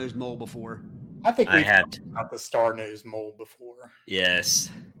star-nosed mole before. I think I we've have. talked about the star-nosed mole before. Yes.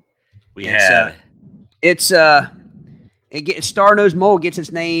 We It's, have. Star-nosed mole gets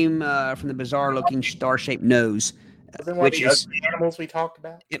its name from the bizarre-looking star-shaped nose, Wasn't one of the other animals we talked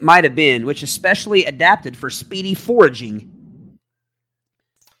about? it might have been, which is specially adapted for speedy foraging.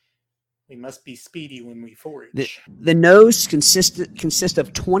 We must be speedy when we forage. The nose consists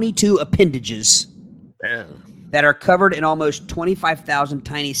of 22 appendages that are covered in almost 25,000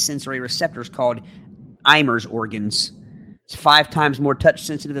 tiny sensory receptors called Eimer's organs. It's 5 times more touch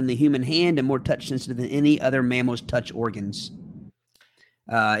sensitive than the human hand and more touch sensitive than any other mammal's touch organs.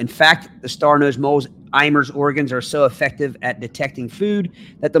 In fact, the star-nosed mole's Eimer's organs are so effective at detecting food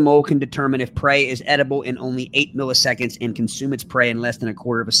that the mole can determine if prey is edible in only 8 milliseconds and consume its prey in less than a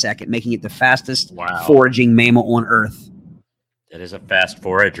quarter of a second, making it the fastest foraging mammal on Earth. That is a fast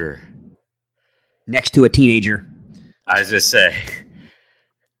forager. Next to a teenager. I was just say.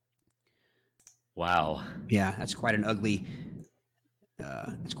 Wow. Yeah, that's quite an ugly.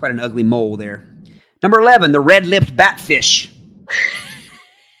 It's quite an ugly mole there. Number 11, the red-lipped batfish.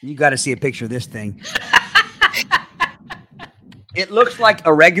 You got to see a picture of this thing. It looks like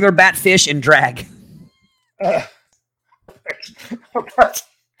a regular batfish in drag.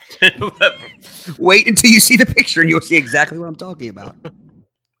 Wait until you see the picture, and you'll see exactly what I'm talking about.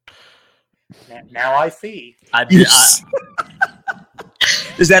 Now I see.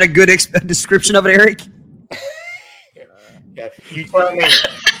 Is that a good description of it, Eric? Yeah, you tell me.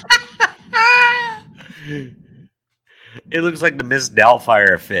 It looks like the Miss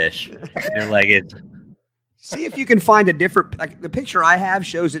Doubtfire fish. They're like it. See if you can find a different. Like the picture I have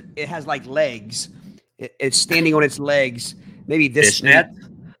shows it has like legs. It's standing on its legs. Maybe this. Fish net?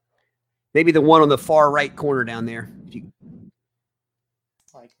 Maybe the one on the far right corner down there.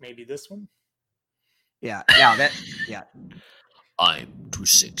 Like maybe this one. Yeah. I'm too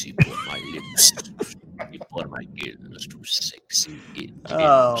sexy for my lips. For my gills, too sexy.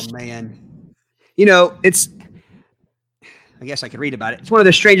 Oh man. You know, I guess I could read about it. It's one of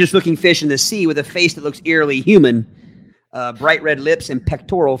the strangest looking fish in the sea with a face that looks eerily human. Bright red lips and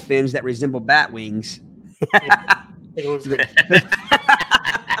pectoral fins that resemble bat wings. It looks good.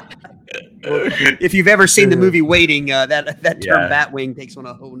 If you've ever seen the movie Waiting, that term bat wing takes on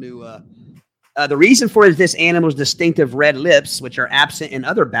a whole new... the reason for it is this animal's distinctive red lips, which are absent in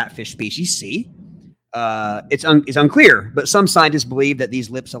other batfish species. See? It's unclear, but some scientists believe that these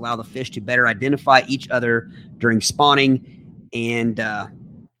lips allow the fish to better identify each other during spawning and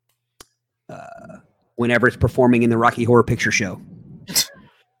whenever it's performing in the Rocky Horror Picture Show.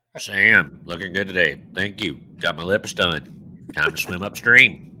 Sam, looking good today. Thank you. Got my lips done. Time to swim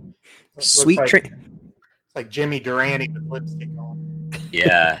upstream. Sweet It's like Jimmy Durante with lipstick on.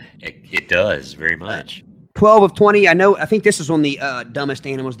 Yeah, it does very much. 12 of 20. I think this is on the dumbest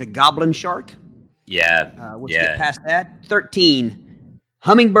animals, the goblin shark. Yeah. Let's get past that. 13,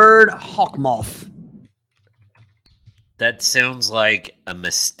 hummingbird hawk moth. That sounds like a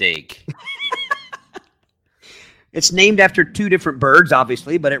mistake. It's named after 2 different birds,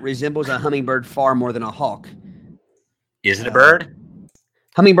 obviously, but it resembles a hummingbird far more than a hawk. Is it a bird?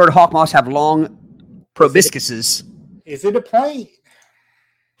 Hummingbird hawk moths have long proboscises. Is it a plane?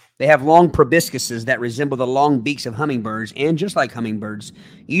 They have long proboscises that resemble the long beaks of hummingbirds, and just like hummingbirds,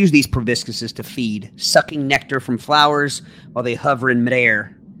 use these proboscises to feed, sucking nectar from flowers while they hover in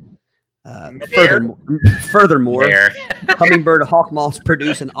midair. Furthermore, hummingbird hawk moths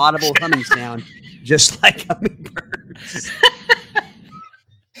produce an audible humming sound, just like hummingbirds.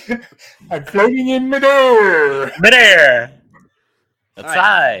 I'm floating in midair. Midair.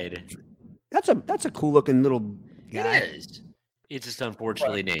 Outside. Right. That's a cool looking little guy. It is. It's just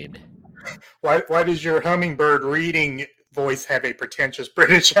unfortunately named. Why does your hummingbird reading voice have a pretentious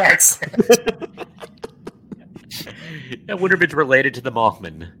British accent? I wonder if it's related to the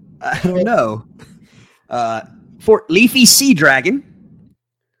Mothman. I don't know. For leafy sea dragon.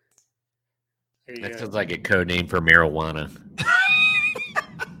 That sounds like a code name for marijuana.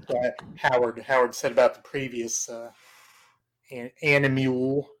 Howard said about the previous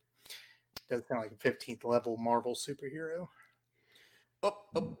Animule. Does sound like a 15th level Marvel superhero.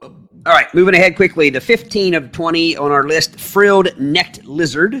 All right, moving ahead quickly. The 15 of 20 on our list, frilled necked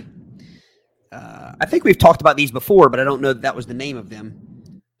lizard. I think we've talked about these before, but I don't know that was the name of them.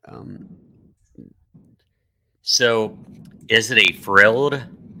 So, is it a frilled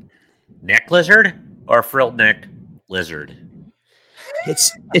neck lizard or a frilled neck lizard?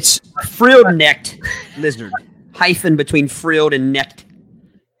 It's frilled necked lizard. Hyphen between frilled and necked.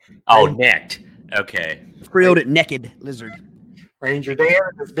 Oh, necked. Okay. Frilled naked lizard. Ranger Dan,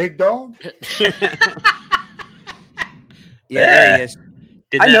 this big dog. Yeah, there he is.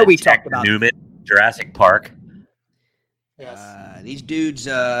 Didn't I know that we attack talked about Newman, Jurassic Park. Yes. these dudes.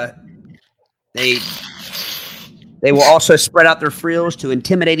 They will also spread out their frills to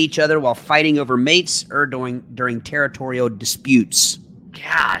intimidate each other while fighting over mates or during territorial disputes.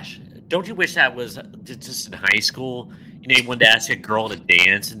 Gosh, don't you wish that was just in high school? You know, you wanted to ask a girl to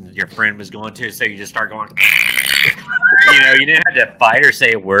dance, and your friend was going to, so you just start going. You know, you didn't have to fight or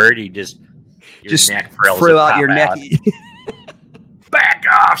say a word. You just neck frills frill would out pop your neck. Back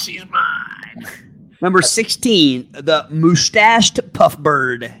off, she's mine. Number 16, the mustached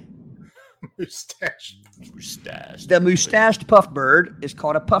puffbird. Mustache. Mustache. The mustached puffbird is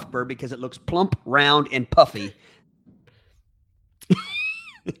called a puffbird because it looks plump, round, and puffy.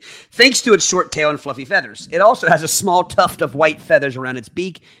 Thanks to its short tail and fluffy feathers. It also has a small tuft of white feathers around its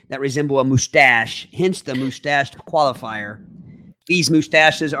beak that resemble a mustache, hence the mustached qualifier. These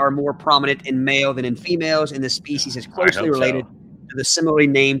mustaches are more prominent in male than in females, and the species is closely related to the similarly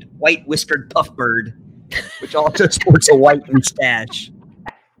named white-whiskered puffbird, which also sports a white mustache.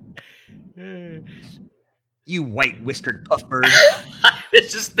 You white-whiskered puffbird. I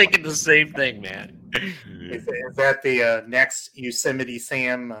was just thinking the same thing, man. Is that the next Yosemite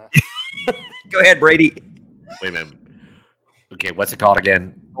Sam? Go ahead, Brady. Wait a minute. Okay, what's it called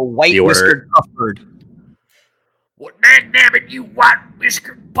again? A white-whiskered puffbird. What, damn it, you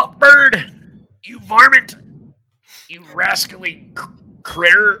white-whiskered puffbird! You varmint! You rascally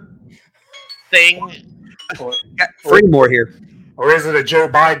critter thing! Got three more here. Or is it a Joe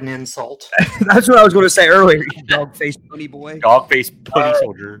Biden insult? That's what I was going to say earlier. You dog-faced pony boy. Dog-faced pony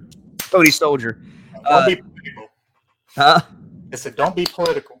soldier. Pony soldier. Don't be political. Huh? I said, don't be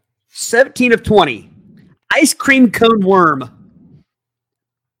political. 17 of 20. Ice cream cone worm.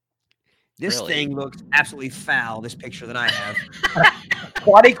 This Really? thing looks absolutely foul, this picture that I have.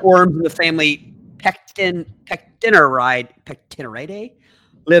 Aquatic worms in the family Pectinuridae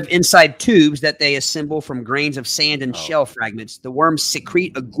live inside tubes that they assemble from grains of sand and shell fragments. The worms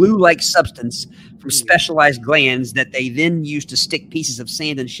secrete a glue-like substance from specialized glands that they then use to stick pieces of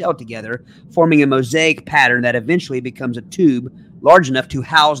sand and shell together, forming a mosaic pattern that eventually becomes a tube large enough to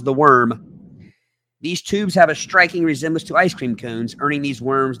house the worm. These tubes have a striking resemblance to ice cream cones, earning these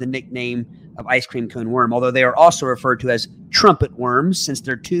worms the nickname of ice cream cone worm, although they are also referred to as trumpet worms since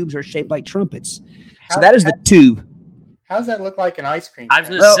their tubes are shaped like trumpets. So that is the tube. How does that look like an ice cream? I was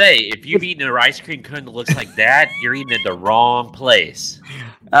going to say, if you've eaten an ice cream cone that looks like that, you're eating in the wrong place.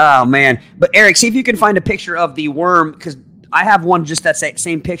 Oh, man. But, Eric, see if you can find a picture of the worm, because I have one just that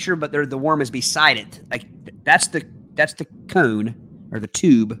same picture, but the worm is beside it. Like, that's the cone, or the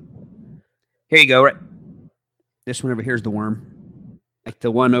tube. Here you go. Right. This one over here is the worm. Like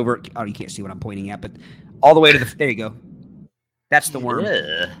the one over. Oh, you can't see what I'm pointing at, but all the way to the. There you go. That's the worm.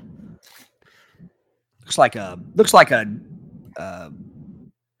 Ugh. Looks like a. I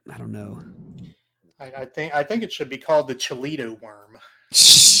don't know. I think it should be called the Cholito worm.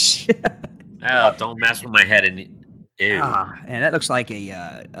 Oh, don't mess with my head. And ew. And that looks like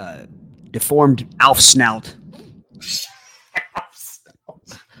a deformed Alf snout.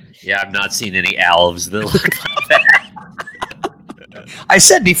 Yeah, I've not seen any elves that look like that. I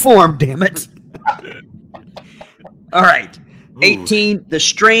said deformed, damn it. All right. 18, the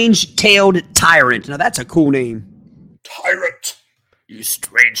strange-tailed tyrant. Now, that's a cool name. Tyrant. You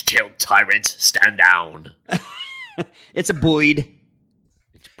strange-tailed tyrant, stand down. It's a Boyd.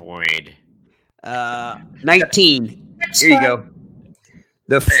 It's Boyd. 19. Here you go.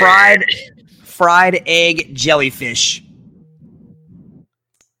 The fried egg jellyfish.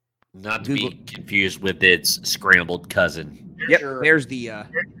 Not to be confused with its scrambled cousin. Yep. There's the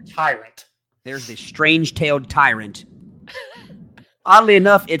tyrant. There's the strange-tailed tyrant. Oddly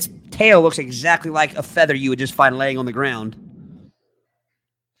enough, its tail looks exactly like a feather you would just find laying on the ground.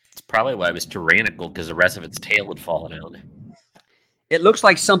 It's probably why it was tyrannical, because the rest of its tail had fallen out. It looks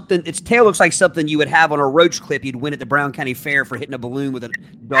like something. Its tail looks like something you would have on a roach clip you'd win at the Brown County Fair for hitting a balloon with a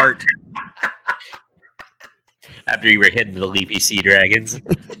dart. After you were hitting the leafy sea dragons.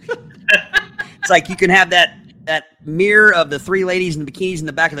 It's like you can have that mirror of the three ladies in the bikinis in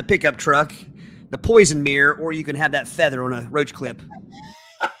the back of the pickup truck, the poison mirror, or you can have that feather on a roach clip.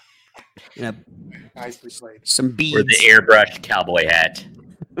 Nicely played. Some beads. Or the airbrushed cowboy hat.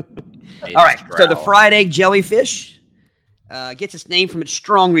 All right, so the fried egg jellyfish gets its name from its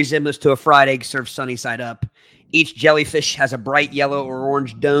strong resemblance to a fried egg served sunny side up. Each jellyfish has a bright yellow or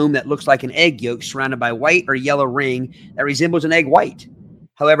orange dome that looks like an egg yolk surrounded by white or yellow ring that resembles an egg white.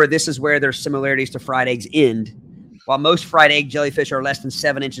 However, this is where their similarities to fried eggs end. While most fried egg jellyfish are less than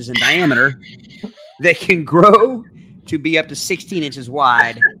 7 inches in diameter, they can grow to be up to 16 inches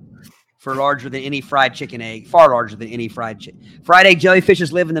wide for larger than any fried chicken egg, far larger than any fried chicken. Fried egg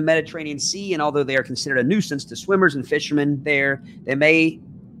jellyfishes live in the Mediterranean Sea, and although they are considered a nuisance to swimmers and fishermen there, they may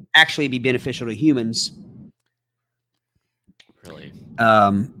actually be beneficial to humans. Really?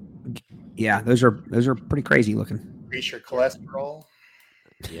 Yeah, those are pretty crazy looking. Increase your cholesterol.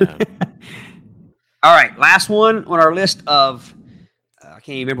 Yeah. All right, last one on our list of I can't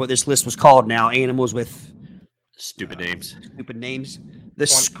even remember what this list was called now. Animals with Stupid names. stupid names.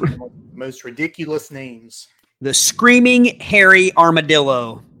 One of the most ridiculous names. The screaming hairy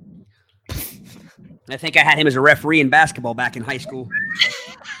armadillo. I think I had him as a referee in basketball back in high school.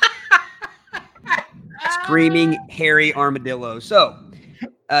 Screaming hairy armadillo. So,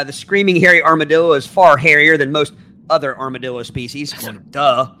 the screaming hairy armadillo is far hairier than most other armadillo species. Well,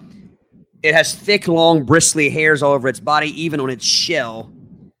 duh. It has thick, long, bristly hairs all over its body, even on its shell.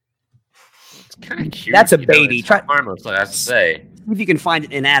 It's kind of cute. That's a you know, baby. it's Try- harmless, I have to say. See if you can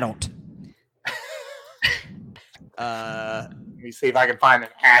find an adult. Let me see if I can find an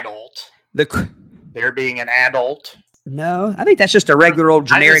adult. The There being an adult. No, I think that's just a regular old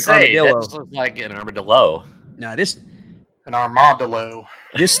generic armadillo. That just looks like an armadillo. No, this An armadillo.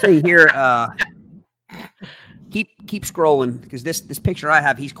 thing here. Keep scrolling because this picture I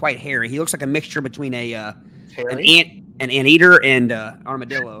have, he's quite hairy. He looks like a mixture between an Hairy? anteater and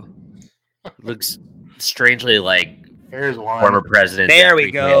armadillo. Looks strangely like There's one. former president. There we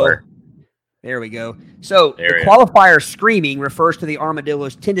Zachary go. Taylor. There we go. So There the we go. qualifier screaming refers to the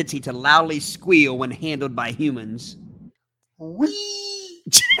armadillo's tendency to loudly squeal when handled by humans. Wee!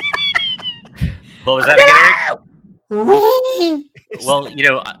 What was that again, Eric? Well, you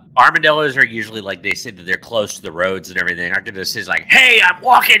know, armadillos are usually like they say that they're close to the roads and everything. Armadillos is like, "Hey, I'm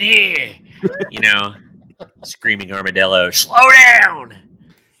walking here," you know, screaming armadillo, "Slow down!"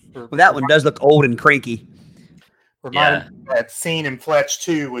 Well, that one does look old and cranky. Reminded me of that scene in Fletch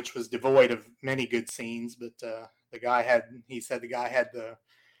 2, which was devoid of many good scenes, but the guy had the,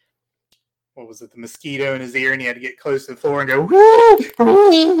 what was it, the mosquito in his ear, and he had to get close to the floor and go,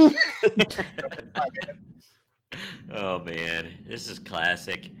 woo! Oh man, this is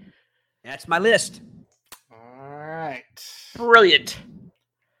classic. That's my list. All right. Brilliant.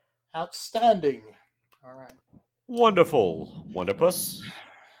 Outstanding. All right. Wonderful. Wonderpus.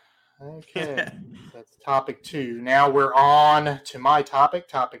 Okay. That's topic 2. Now we're on to my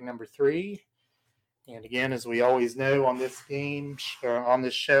topic number 3. And again, as we always know on this on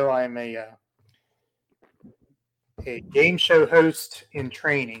this show, I'm a game show host in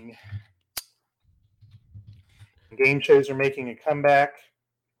training. Game shows are making a comeback.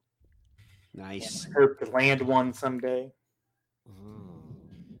 Nice. I hope to land one someday.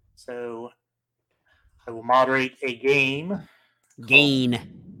 So I will moderate a game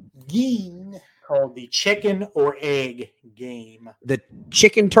called the Chicken or Egg Game. The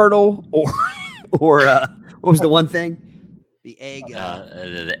chicken turtle or what was the one thing? The egg.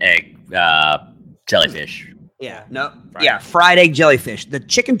 The egg jellyfish. Yeah. No. Fried. Yeah. Fried egg jellyfish. The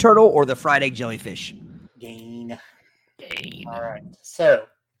chicken turtle or the fried egg jellyfish. Game. Game. All right. So,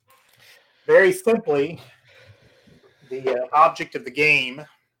 very simply, the object of the game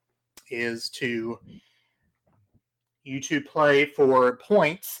is to you two play for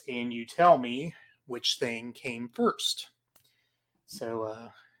points, and you tell me which thing came first. So,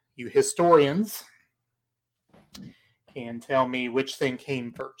 you historians can tell me which thing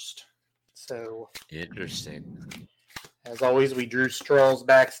came first. So, Interesting. as always, we drew straws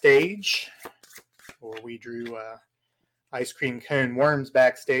backstage, or we drew ice cream cone worms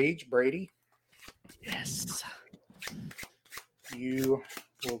backstage. Brady, Yes. you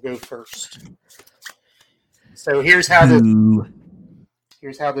will go first. So here's how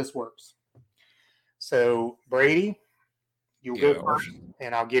this works. So Brady, you'll go first,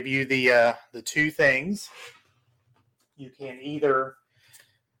 and I'll give you the 2 things. You can either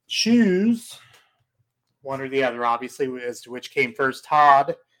choose one or the other, obviously, as to which came first.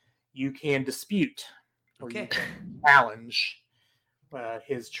 Todd, you can dispute or you can challenge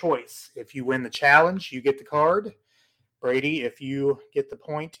his choice. If you win the challenge, you get the card. Brady, if you get the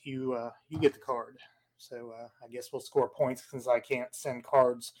point, you get the card. So I guess we'll score points since I can't send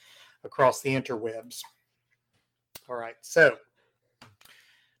cards across the interwebs. All right, so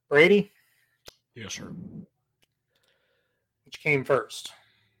Brady, Yes, sir. which came first?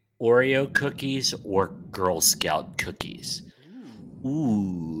 Oreo cookies or Girl Scout cookies?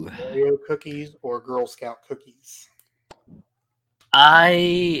 Ooh. Oreo cookies or Girl Scout cookies?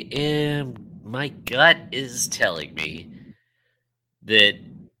 My gut is telling me that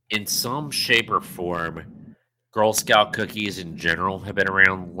in some shape or form, Girl Scout cookies in general have been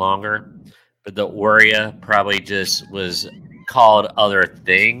around longer. but the Oreo probably just was called other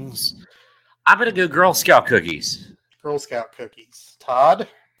things. I'm going to go Girl Scout cookies. Girl Scout cookies. Todd,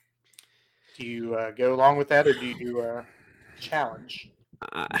 do you go along with that, or do you do a challenge?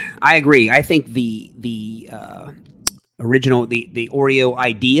 I agree. I think the original the Oreo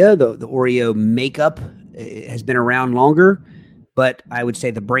idea, the Oreo makeup has been around longer, but I would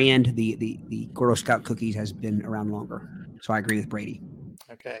say the brand, the Girl Scout cookies has been around longer. So I agree with Brady.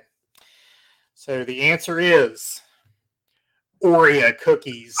 Okay. So the answer is Oreo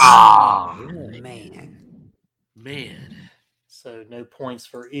cookies. Oh, man. So no points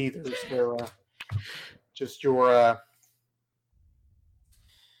for either. So just your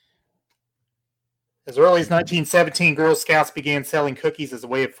as early as 1917, Girl Scouts began selling cookies as a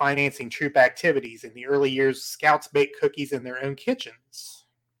way of financing troop activities. In the early years, Scouts baked cookies in their own kitchens.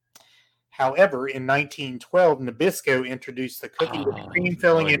 However, in 1912, Nabisco introduced the cookie with cream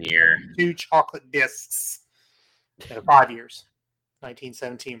filling and 2 chocolate discs. 5 years,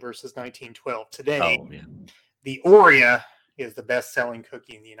 1917 versus 1912. Today, the Oreo is the best-selling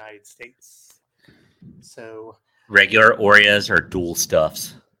cookie in the United States. So, regular Oreos or dual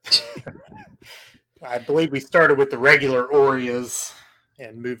stuffs? I believe we started with the regular Oreos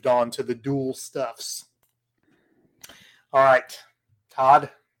and moved on to the dual stuffs. All right, Todd.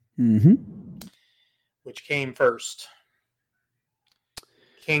 Mm-hmm. Which came first?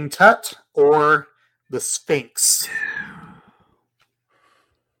 King Tut or the Sphinx?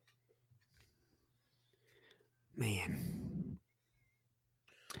 Man.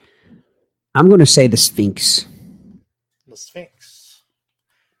 I'm going to say the Sphinx. The Sphinx.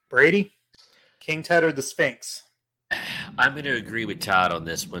 Brady? King Tut or the Sphinx? I'm going to agree with Todd on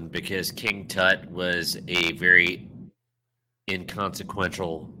this one because King Tut was a very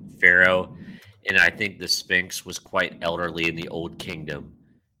inconsequential pharaoh, and I think the Sphinx was quite elderly in the Old Kingdom.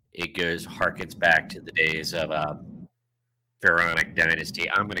 It harkens back to the days of Pharaonic dynasty.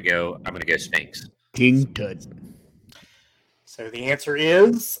 I'm gonna go Sphinx. King Tut. So the answer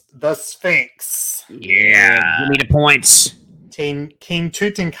is the Sphinx. Yeah, give me the points. King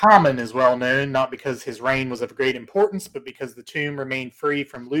Tutankhamun is well known not because his reign was of great importance, but because the tomb remained free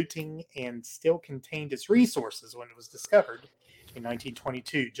from looting and still contained its resources when it was discovered in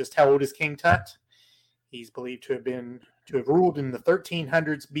 1922. Just how old is King Tut? He's believed to have ruled in the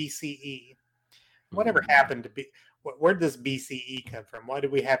 1300s BCE. Whatever happened to be? Where did this BCE come from? Why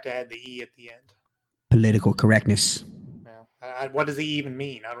did we have to add the E at the end? Political correctness. What does he even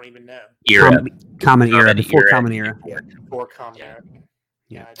mean? I don't even know. Era. Common era. Before Common Era. Before Common Era.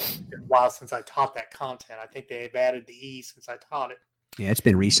 Yeah. It's been a while since I taught that content. I think they've added the E since I taught it. Yeah, it's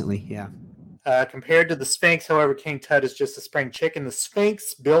been recently. Yeah. Compared to the Sphinx, however, King Tut is just a spring chicken. The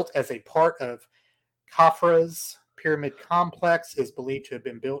Sphinx, built as a part of Khafra's pyramid complex, is believed to have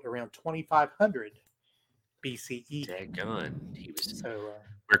been built around 2500 BCE. Daggone.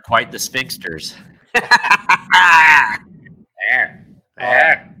 We're quite the Sphinxters.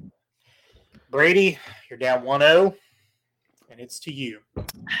 There. Brady, you're down 1-0, and it's to you.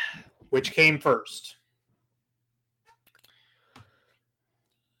 Which came first?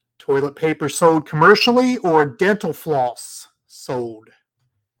 Toilet paper sold commercially or dental floss sold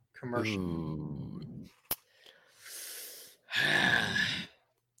commercially?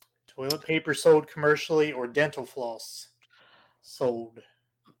 Toilet paper sold commercially or dental floss sold?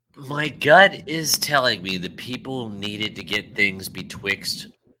 My gut is telling me that people needed to get things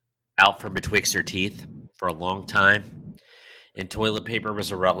out from betwixt their teeth for a long time, and toilet paper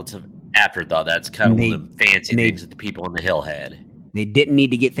was a relative afterthought. That's kind of one of the fancy things that the people on the hill had. They didn't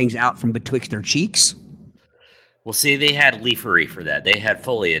need to get things out from betwixt their cheeks. Well, see, they had leafery for that. They had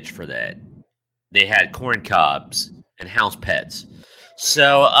foliage for that. They had corn cobs and house pets.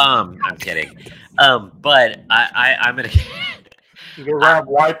 So, I'm kidding. But I'm gonna. You go around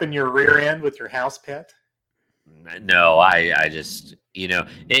wiping your rear end with your house pet? No, I just,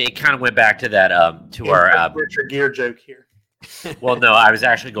 it kind of went back to that, to our Richard Gere joke here. Well, no, I was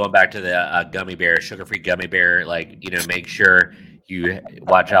actually going back to the gummy bear, sugar-free gummy bear, make sure you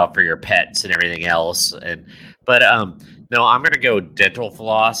watch out for your pets and everything else. But no, I'm going to go dental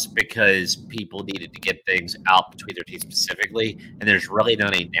floss because people needed to get things out between their teeth specifically, and there's really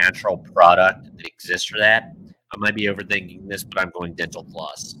not a natural product that exists for that. I might be overthinking this, but I'm going dental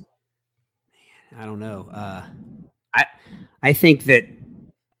floss. I don't know. I think that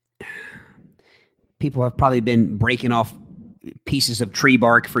people have probably been breaking off pieces of tree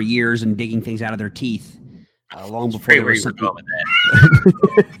bark for years and digging things out of their teeth long before there was something.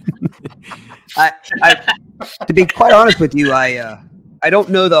 To be quite honest with you, I don't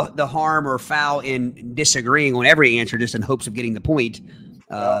know the harm or foul in disagreeing on every answer just in hopes of getting the point.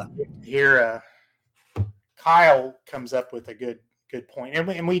 Here, Kyle comes up with a good point,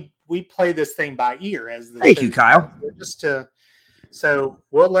 and we play this thing by ear as the. Thank you, Kyle. So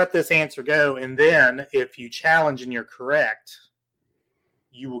we'll let this answer go, and then if you challenge and you're correct,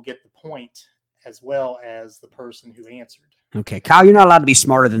 you will get the point as well as the person who answered. Okay, Kyle, you're not allowed to be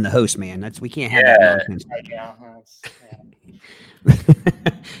smarter than the host, man. We can't have that nonsense.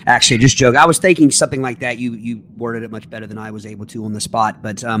 Actually, just joke. I was thinking something like that. You worded it much better than I was able to on the spot.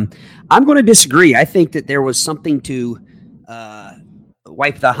 But I'm going to disagree. I think that there was something to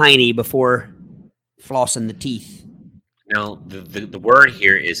wipe the hiney before flossing the teeth. No, the word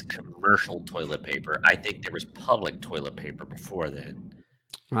here is commercial toilet paper. I think there was public toilet paper before then.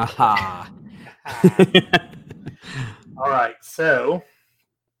 Aha. All right, so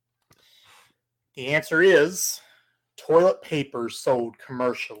the answer is toilet paper sold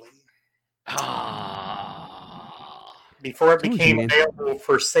commercially. Before it became available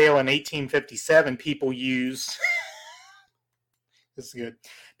for sale in 1857, people used this is good.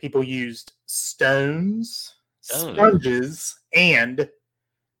 People used stones, sponges, and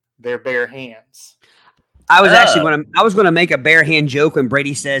their bare hands. I was actually going to make a bare hand joke when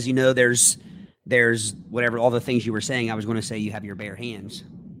Brady says, there's whatever, all the things you were saying. I was going to say you have your bare hands.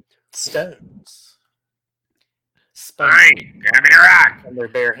 Stones. Fine, grab me a rock. And their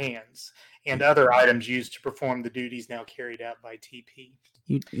bare hands. And other items used to perform the duties now carried out by TP.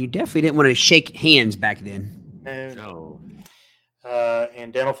 You definitely didn't want to shake hands back then. No.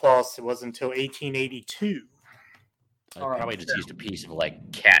 And dental floss, it wasn't until 1882. Probably just used a piece of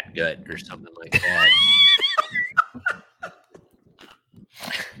like cat gut or something like that.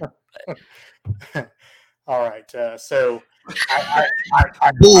 All right. So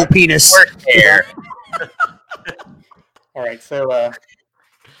I bull penis. Hair. All right. So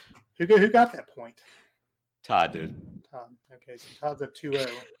who got that point? Todd did. Todd. Okay. So Todd's up 2-0.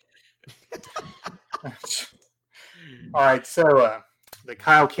 All right. So the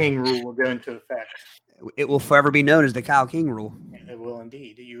Kyle King rule will go into effect. It will forever be known as the Kyle King rule. It will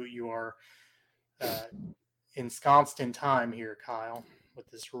indeed. You are ensconced in time here, Kyle, with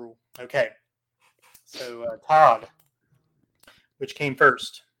this rule. Okay. So, Todd, which came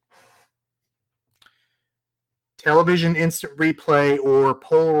first? Television instant replay or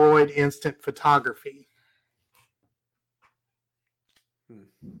Polaroid instant photography?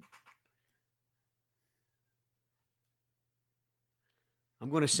 I'm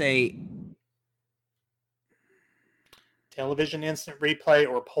going to say television instant replay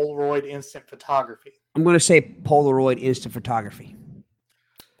or Polaroid instant photography? I'm going to say Polaroid instant photography.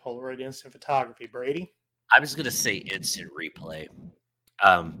 Polaroid instant photography. Brady? I was going to say instant replay.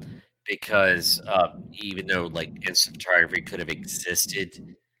 Because even though like instant photography could have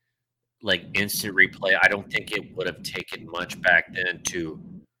existed, like instant replay, I don't think it would have taken much back then to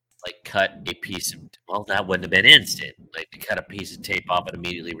like cut a piece of, well, that wouldn't have been instant, like to cut a piece of tape off and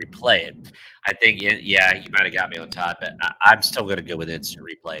immediately replay it. I think, yeah, you might have got me on top, but I'm still going to go with instant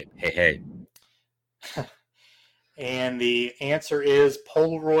replay. Hey. And the answer is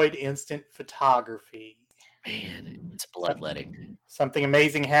Polaroid instant photography. Man, it's bloodletting. Something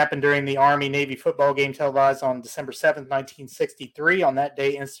amazing happened during the Army-Navy football game televised on December 7th, 1963. On that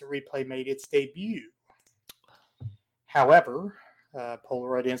day, instant replay made its debut. However,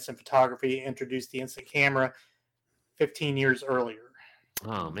 Polaroid instant photography introduced the instant camera 15 years earlier.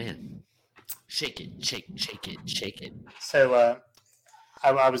 Oh, man. Shake it. So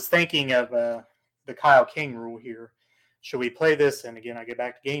I was thinking of the Kyle King rule here. Should we play this? And again, I get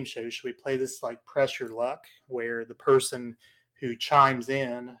back to game shows. Should we play this like Press Your Luck, where the person who chimes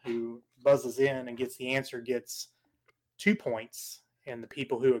in, who buzzes in and gets the answer gets 2 points, and the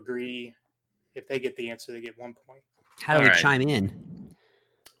people who agree, if they get the answer, they get 1 point. How do we chime in?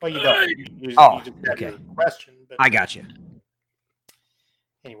 Well, you don't. You just have your question. But I got you.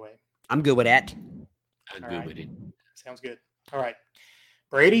 Anyway. I'm good with that. I'm good with it. Sounds good. All right.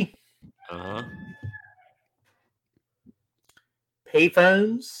 Brady? Uh-huh.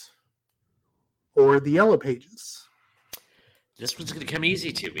 Payphones or the Yellow Pages? This one's going to come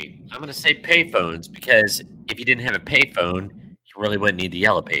easy to me. I'm going to say payphones because if you didn't have a payphone, you really wouldn't need the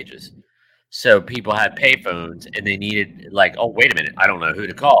Yellow Pages. So people had payphones and they needed like, oh, wait a minute. I don't know who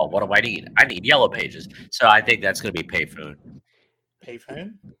to call. What do I need? I need Yellow Pages. So I think that's going to be payphone.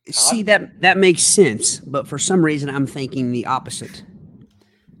 Payphone? See, that makes sense. But for some reason, I'm thinking the opposite.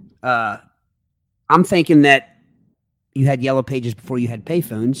 I'm thinking that you had Yellow Pages before you had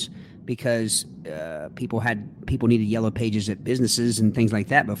payphones because people needed Yellow Pages at businesses and things like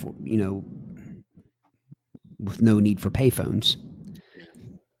that before, with no need for payphones.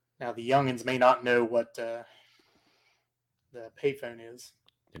 Now the youngins may not know what the payphone is.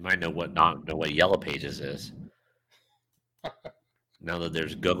 They might not know what Yellow Pages is. Now that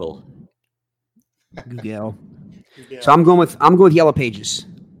there's Google. Google. Yeah. So I'm going with Yellow Pages.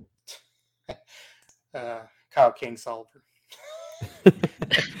 Kyle Kingsolver.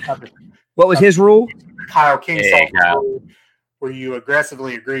 What was his rule? Kyle Hey, Kingsolver, Kyle. where you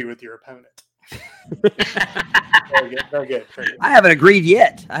aggressively agree with your opponent. Very good. I haven't agreed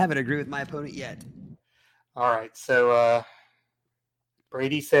yet. I haven't agreed with my opponent yet. All right, so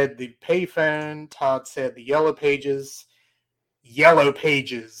Brady said the payphone. Todd said the Yellow Pages. Yellow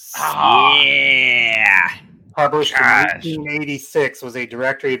Pages, Yeah. published Gosh. in 1886, was a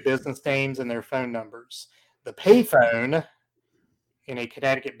directory of business names and their phone numbers. The payphone in a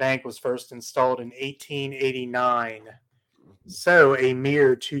Connecticut bank was first installed in 1889. So a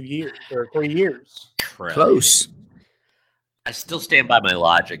mere 2 years or 3 years. Crap. Close. Uh, I still stand by my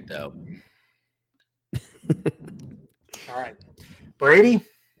logic, though. All right. Brady,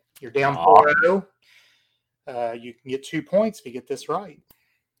 you're down Aw. 4-0. You can get 2 points if you get this right.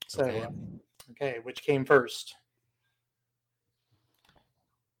 So, Okay. Which came first?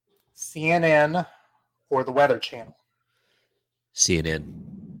 CNN or the Weather Channel?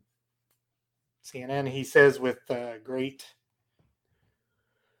 CNN. CNN, he says with great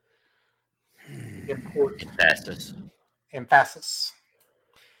import emphasis.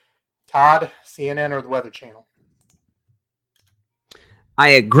 Todd, CNN or the Weather Channel? I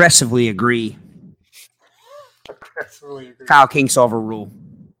aggressively agree. Aggressively agree. Kyle Kingsolver rule.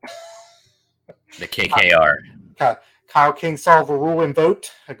 The KKR. Kyle Kingsolver rule and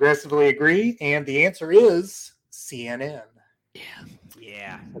vote. Aggressively agree. And the answer is CNN.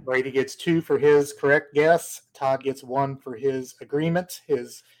 Yeah. Brady gets 2 for his correct guess. Todd gets 1 for his agreement,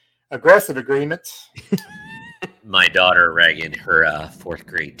 his aggressive agreement. My daughter, Reagan, her fourth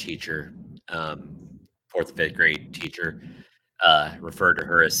grade teacher, fourth, fifth grade teacher, referred to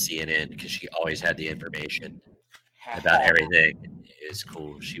her as CNN because she always had the information about everything. It's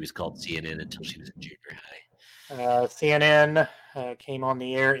cool. She was called CNN until she was in junior high. CNN came on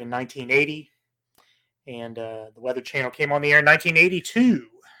the air in 1980, and the Weather Channel came on the air in 1982.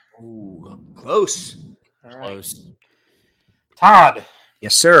 Ooh, close. All right. Close. Todd,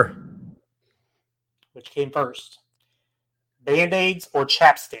 Yes, sir. which came first? Band-Aids or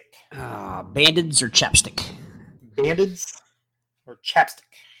chapstick? Bandits or chapstick? Band-Aids or chapstick?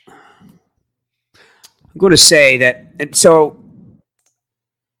 I'm going to say that. And so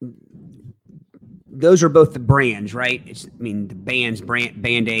those are both the brands, right? The band's brand,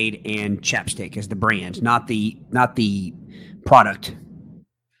 Band-Aid and chapstick is the brands, not the product.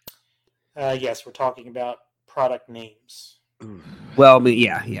 Yes, we're talking about product names. Well,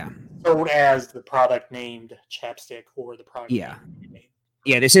 yeah. Sold as the product named chapstick or the product Yeah. named Band-Aid.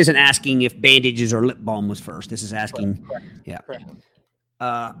 Yeah, this isn't asking if bandages or lip balm was first. This is asking. Correct. Yeah. Correct.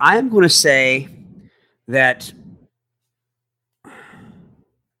 I am going to say that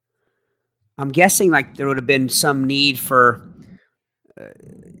I'm guessing like there would have been some need for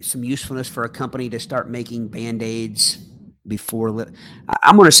some usefulness for a company to start making Band-Aids before.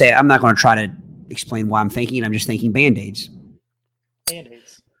 I'm going to say, I'm not going to try to explain why I'm thinking it. I'm just thinking Band-Aids.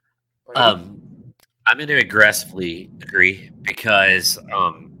 Band-Aids. I'm going to aggressively agree because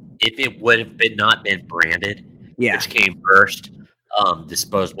if it would have not been branded, Yeah. which came first,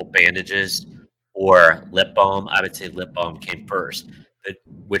 disposable bandages or lip balm, I would say lip balm came first. But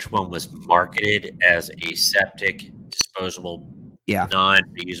which one was marketed as a septic, disposable, Yeah.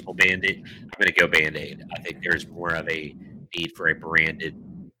 non-reusable Band-Aid? I'm going to go Band-Aid. I think there's more of a need for a branded.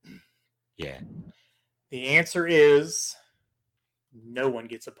 Yeah. The answer is no one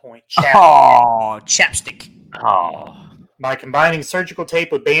gets a point. Chapstick. Oh. By combining surgical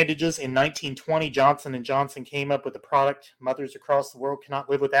tape with bandages in 1920, Johnson & Johnson came up with a product mothers across the world cannot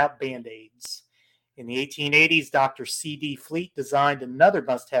live without Band-Aids. In the 1880s, Dr. C.D. Fleet designed another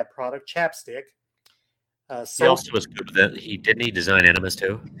must-have product, chapstick. He also was good with it. He design enemas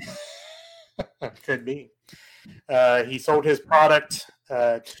too. Could be. He sold his product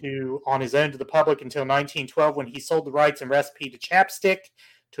on his own to the public until 1912, when he sold the rights and recipe to chapstick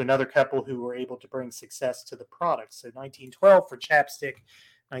to another couple who were able to bring success to the product. So 1912 for chapstick,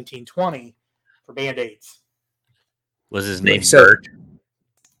 1920 for Band-Aids. Was his name So- Bert?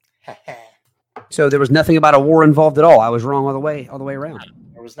 So there was nothing about a war involved at all. I was wrong all the way around.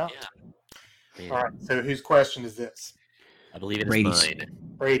 There was not. Yeah. All right. So whose question is this? I believe it is Brady's. mine.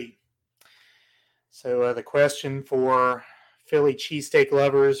 Brady. So the question for Philly cheesesteak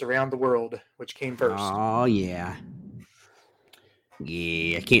lovers around the world, which came first? Oh yeah.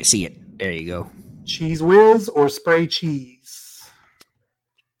 Yeah, I can't see it. There you go. Cheese Whiz or spray cheese?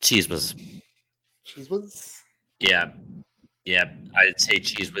 Cheese was, Cheese Whiz. yeah. Yeah, I'd say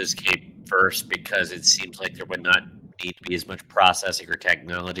Cheese Whiz came first because it seems like there would not need to be as much processing or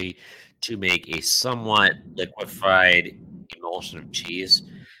technology to make a somewhat liquefied emulsion of cheese.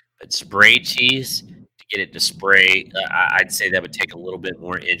 But spray cheese, to get it to spray, I'd say that would take a little bit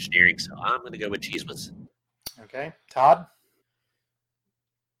more engineering. So I'm going to go with Cheese Whiz. Okay. Todd?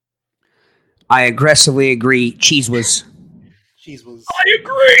 I aggressively agree. Cheese Whiz. Cheese Whiz. I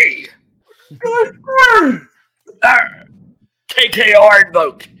agree. KKR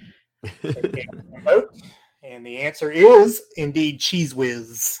vote. Vote. And the answer is indeed Cheese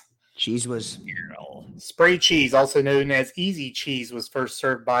Whiz. Cheese Whiz. Spray cheese, also known as Easy Cheese, was first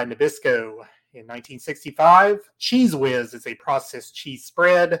served by Nabisco in 1965. Cheese Whiz is a processed cheese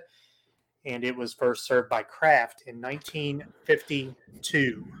spread, and it was first served by Kraft in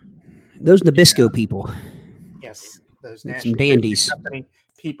 1952. Those Nabisco people. Yes, those Some National dandies. Company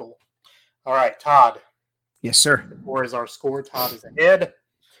people. All right, Todd. Yes, sir. 4 is our score. Todd is ahead.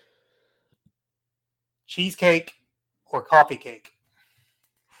 Cheesecake or coffee cake?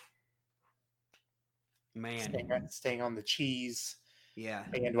 Man. Staying on the cheese Yeah.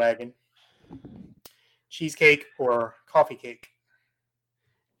 bandwagon. Cheesecake or coffee cake?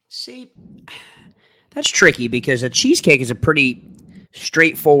 See, that's tricky because a cheesecake is a pretty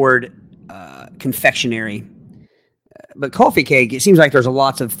straightforward confectionery. But coffee cake, it seems like there's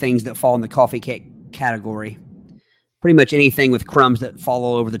lots of things that fall in the coffee cake category. Pretty much anything with crumbs that fall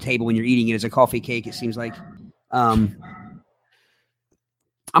all over the table when you're eating it is a coffee cake, it seems like. I'm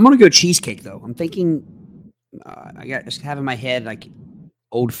going to go cheesecake, though. I'm thinking, I got just have in my head like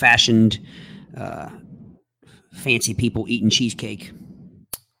old-fashioned fancy people eating cheesecake.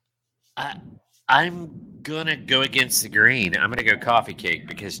 I'm going to go against the grain. I'm going to go coffee cake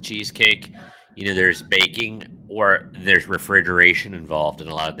because cheesecake, there's baking or there's refrigeration involved in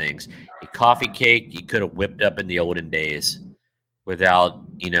a lot of things. A coffee cake you could have whipped up in the olden days without,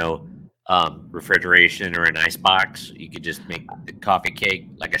 refrigeration or an ice box. You could just make the coffee cake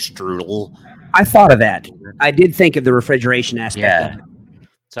like a strudel. I thought of that. I did think of the refrigeration aspect. Yeah. Of it.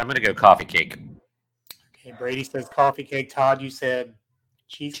 So I'm going to go coffee cake. Okay, Brady says coffee cake. Todd, you said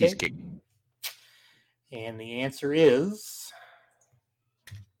cheesecake? Cheesecake. And the answer is...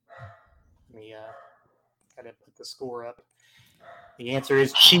 Let me gotta put the score up. The answer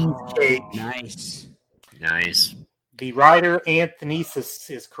is cheesecake. Nice. Nice. The writer Anthonysus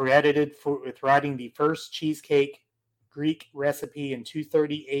is credited with writing the first cheesecake Greek recipe in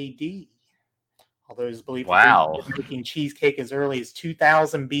 230 AD. Although it is believed Wow. that making cheesecake as early as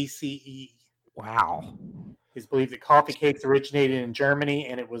 2000 BCE. Wow. It's believed that coffee cakes originated in Germany,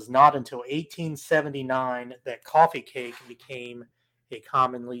 and it was not until 1879 that coffee cake became a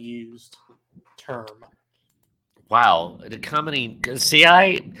commonly used term. Wow. I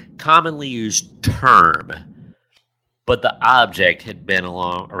commonly use term, but the object had been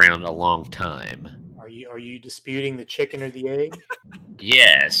around a long time. Are you disputing the chicken or the egg?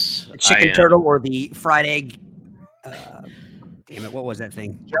 Yes. The chicken turtle or the fried egg? Damn it, what was that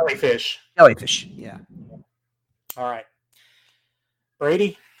thing? Jellyfish. Jellyfish, yeah. All right.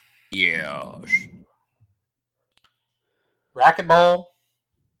 Brady? Yes. Racquetball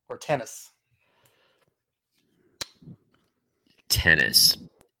or tennis? Tennis.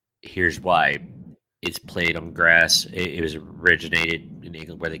 Here's why. It's played on grass. It was originated in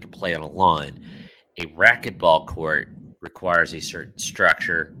England where they could play on a lawn. A racquetball court requires a certain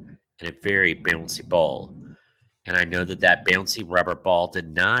structure and a very bouncy ball. And I know that bouncy rubber ball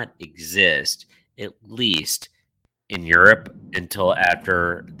did not exist, at least in Europe, until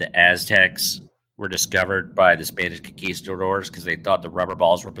after the Aztecs were discovered by the Spanish conquistadors because they thought the rubber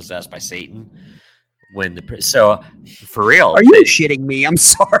balls were possessed by Satan. So, for real. Are you shitting me? I'm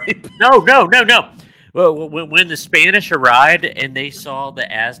sorry. No. Well, when the Spanish arrived and they saw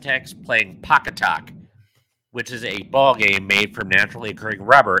the Aztecs playing Pacatak, which is a ball game made from naturally occurring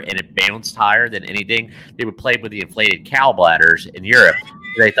rubber, and it bounced higher than anything, they would play with the inflated cow bladders in Europe.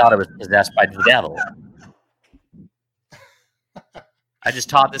 They thought it was possessed by the devil. I just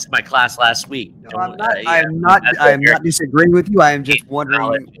taught this in my class last week. No, I'm not disagreeing with you. I am just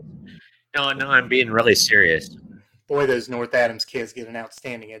wondering. No, I'm being really serious. Boy, those North Adams kids get an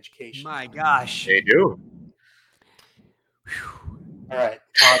outstanding education. My gosh. They do. All right.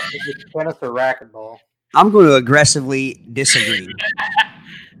 Todd, is it tennis or racquetball? I'm going to aggressively disagree.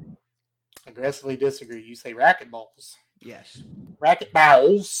 Aggressively disagree. You say racquetballs. Yes.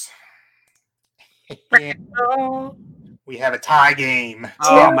 Racquetballs. And we have a tie game.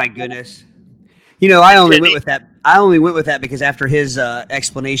 Oh my goodness. I only went with that. I only went with that because after his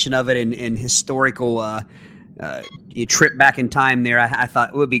explanation of it and historical trip back in time there, I thought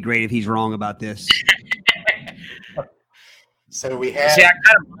it would be great if he's wrong about this. So we have. See, I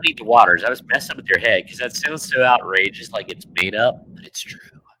kind of muddied the waters. I was messing with your head because that sounds so outrageous, like it's made up, but it's true.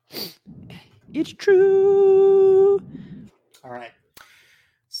 It's true. All right.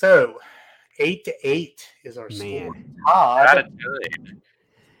 So 8-8 is our score. Man. Todd. Not a good.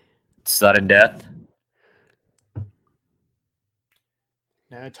 Sudden death.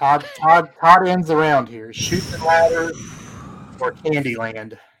 No, Todd ends the round here. Chutes and Ladders or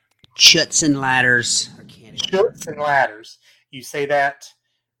Candyland? Chutes and Ladders. Or Chutes and Ladders. You say that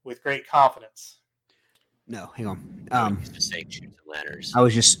with great confidence. No, hang on. Just saying Chutes and Ladders. I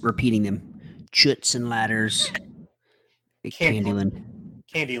was just repeating them. Chutes and Ladders. Candyland.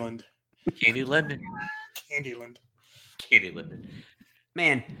 Candyland. Candyland. Candyland. Candyland.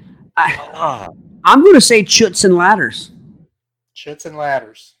 Man, I'm going to say Chutes and Ladders. Chutes and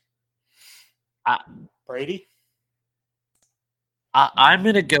Ladders. Brady? I'm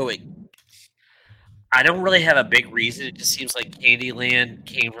going to go with. I don't really have a big reason. It just seems like Candyland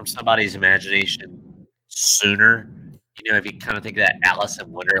came from somebody's imagination sooner. You know, if you kind of think of that Alice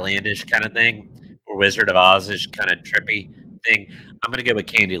in Wonderland-ish kind of thing, or Wizard of Oz-ish kind of trippy thing, I'm going to go with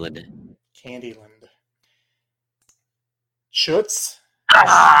Candyland. Candyland. Chutes?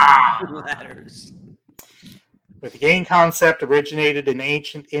 Ladders. With the game concept originated in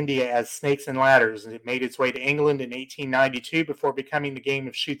ancient India as Snakes and Ladders, and it made its way to England in 1892 before becoming the game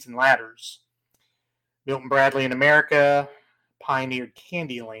of Chutes and Ladders. Milton Bradley in America pioneered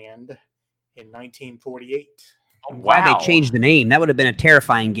Candyland in 1948. I'm glad they changed the name. That would have been a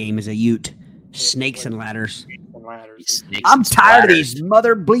terrifying game as a Ute. Snakes and Ladders. And Ladders. Snakes I'm and tired of ladders. these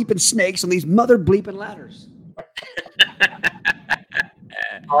mother bleeping snakes and these mother bleeping ladders.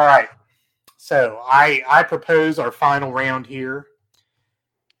 All right. So I propose our final round here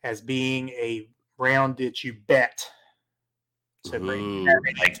as being a round that you bet. So Ooh,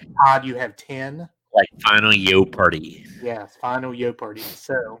 Todd, you have 10. like Final Yo Party. Yes, final Yo Party.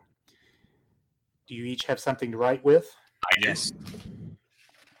 So do you each have something to write with? Yes.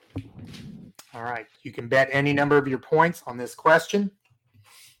 All right. You can bet any number of your points on this question.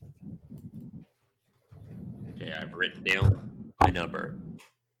 Okay, I've written down my number.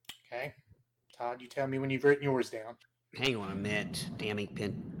 Okay. Todd, you tell me when you've written yours down. Hang on a minute. Damn ink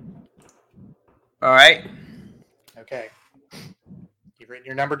pen. All right. Okay. You've written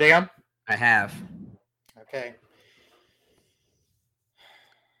your number down? I have. Okay.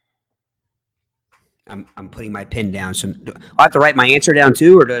 I'm putting my pen down. So I have to write my answer down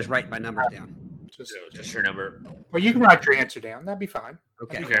too, or does write my numbers down? Just your number. Well, you can write your answer down. That'd be fine.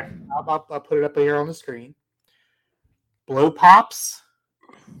 Okay. Okay. I'll put it up here on the screen. Blow Pops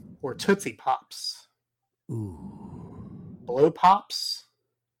or Tootsie Pops? Ooh. Blow Pops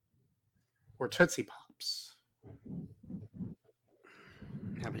or Tootsie Pops?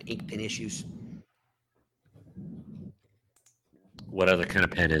 Having ink pen issues. What other kind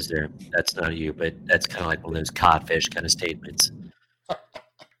of pen is there? That's not you, but that's kind of like one of those codfish kind of statements.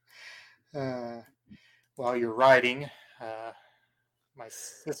 While you're writing, my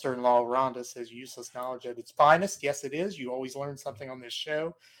sister-in-law Rhonda says useless knowledge at its finest. Yes, it is. You always learn something on this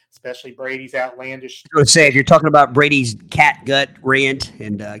show, especially Brady's outlandish. I would say if you're talking about Brady's cat gut rant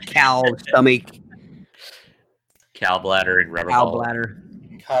and cow stomach, Cow bladder and rubber cow ball. bladder.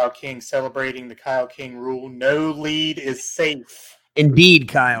 Kyle King celebrating the Kyle King rule. No lead is safe Indeed,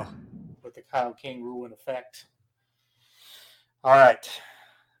 Kyle. with the Kyle King rule in effect. All right.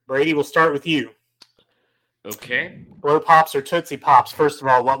 Brady, we'll start with you. Okay. Blow Pops or Tootsie Pops? First of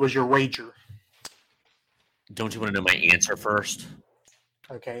all, what was your wager? Don't you want to know my answer first?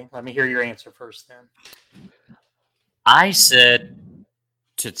 Okay, let me hear your answer first then. I said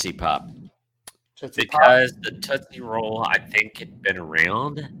Tootsie Pop. Tootsie Pop? Because the Tootsie Roll, I think, had been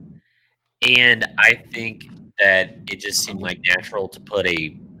around. And I think that it just seemed like natural to put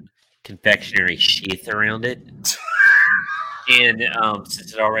a confectionery sheath around it. And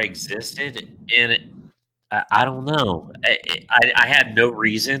since it already existed, and I don't know. I had no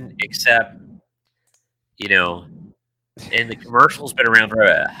reason except, you know, and the commercial's been around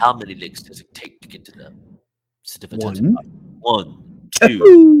for how many licks does it take to get to the stiff One. 1,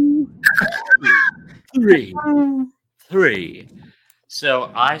 2, 3.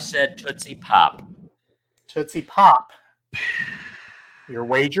 So I said Tootsie Pop. Tootsie Pop. Your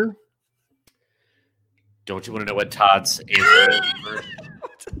wager? Don't you want to know what Todd's answer is first?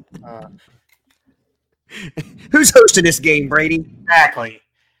 Who's hosting this game, Brady? Exactly.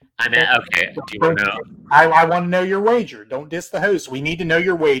 I'm at, okay. Do you want to know? I want to know your wager. Don't diss the host. We need to know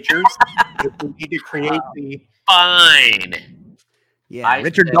your wagers. We need to create the Fine. Yeah, I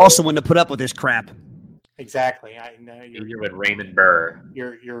Richard said- Dawson wouldn't have put up with this crap. exactly. I know You're with Raymond Burr.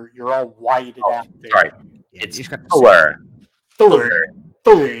 you're all whited out there. Sorry. Yeah, It's you just got to say- 4.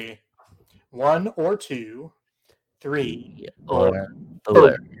 three. 1 or 2, 3 or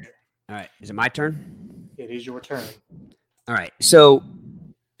 4. All right. Is it my turn? It is your turn. All right. So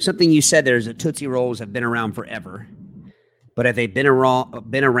something you said there is that Tootsie Rolls have been around forever, but have they been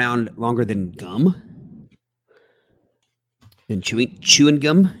around longer than gum? Than chewing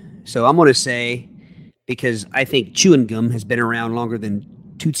gum? So I'm going to say, because I think chewing gum has been around longer than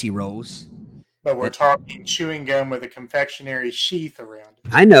Tootsie Rolls. But we're talking chewing gum with a confectionery sheath around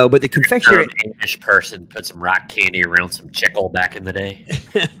it. I know, but the confectionery... Some English person put some rock candy around some chicle back in the day.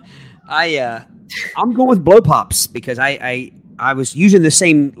 I'm going with Blow Pops because I was using the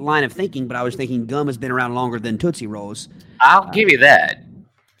same line of thinking, but I was thinking gum has been around longer than Tootsie Rolls. I'll give you that.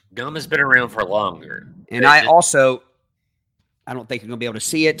 Gum has been around for longer. And I don't think you're going to be able to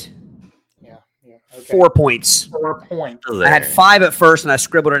see it. Yeah. Okay. 4 points. 4 points. I had 5 at first, and I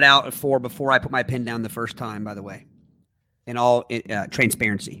scribbled it out at 4 before I put my pen down the first time, by the way. In all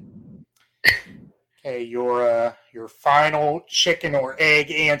transparency. Okay, your final chicken or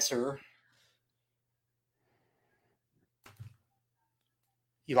egg answer.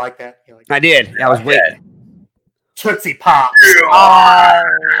 You like that? I did. I was waiting. Tootsie Pops.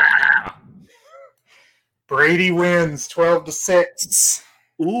 Brady wins 12-6.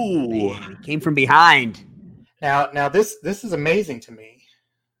 Ooh. Came from behind. Now this is amazing to me.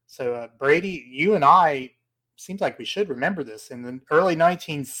 So Brady, you and I, seems like we should remember this. In the early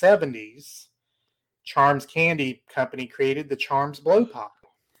 1970s, Charms Candy Company created the Charms Blow Pop.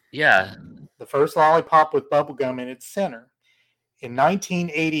 Yeah. The first lollipop with bubblegum in its center. In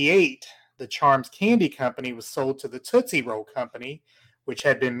 1988, the Charms Candy Company was sold to the Tootsie Roll Company, which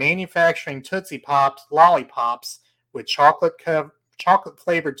had been manufacturing Tootsie Pops lollipops with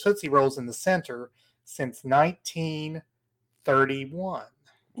chocolate-flavored Tootsie Rolls in the center since 1931.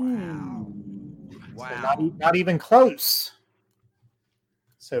 Wow. So not even close.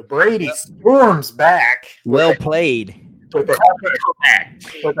 So Brady storms back. Well played. With the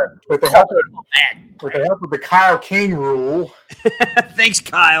help of the Kyle King rule. Thanks,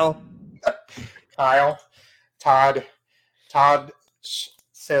 Kyle. Kyle, Todd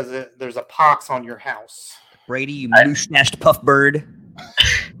says that there's a pox on your house. Brady, you moustached puff bird.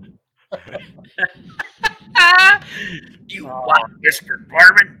 You want Mr.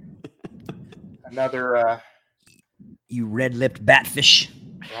 Gorman? Another you red-lipped batfish.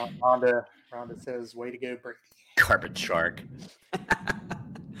 Rhonda says, way to go, Brady. Carbon shark.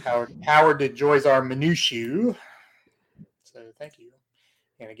 Howard enjoys our minutiae. So thank you.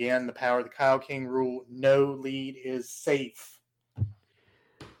 And again, the power of the Kyle King rule, no lead is safe.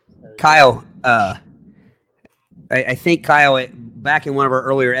 Kyle, I think Kyle, back in one of our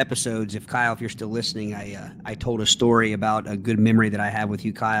earlier episodes, if you're still listening, I told a story about a good memory that I have with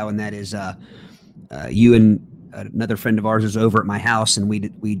you, Kyle, and that is you and another friend of ours was over at my house, and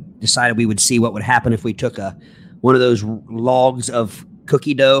we decided we would see what would happen if we took one of those logs of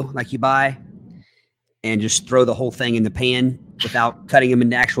cookie dough like you buy and just throw the whole thing in the pan without cutting them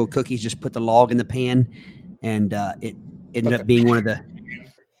into actual cookies. Just put the log in the pan, and it ended up being one of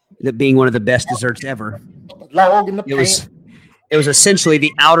the best desserts ever. Log in the pan. It was essentially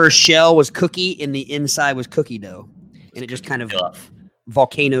the outer shell was cookie and the inside was cookie dough, and it just kind of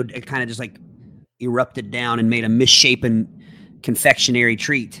volcanoed. It kind of just like erupted down and made a misshapen confectionery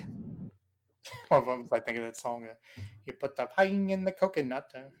treat. I was like thinking of that song. You put the pie in the coconut.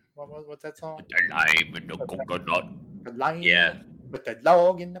 What's that song? The lime in the coconut. The lime. Yeah. With the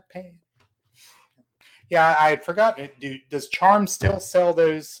log in the pan. Yeah, I had forgotten it. Does Charms still sell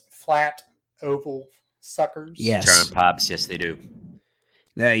those flat oval suckers? Yes. Charm Pops, yes, they do.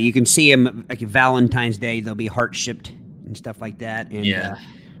 You can see them like Valentine's Day. They'll be heart shipped and stuff like that. And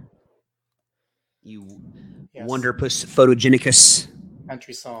Wonderpuss Photogenicus.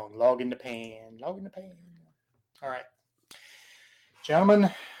 Country song, log in the pan, log in the pan. All right. Gentlemen,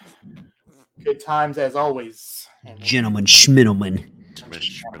 good times as always. Gentlemen, schmiddlemen.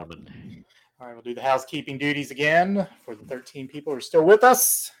 All right, we'll do the housekeeping duties again for the 13 people who are still with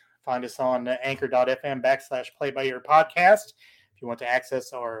us. Find us on anchor.fm/play-by-ear-podcast. If you want to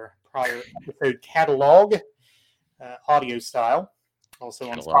access our prior episode catalog, audio style. Also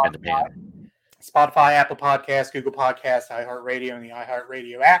on Spotify, Apple Podcasts, Google Podcasts, iHeartRadio, and the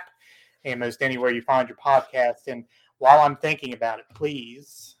iHeartRadio app, and most anywhere you find your podcast. And while I'm thinking about it,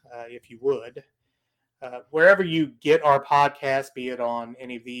 please, if you would, wherever you get our podcast, be it on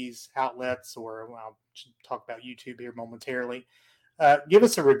any of these outlets or I'll talk about YouTube here momentarily, give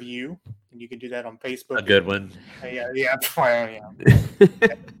us a review, and you can do that on Facebook. A good one. Yeah.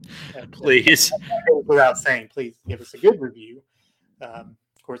 Please. Please. Without saying, please give us a good review. Of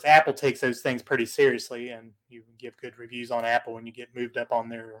course, Apple takes those things pretty seriously, and you can give good reviews on Apple when you get moved up on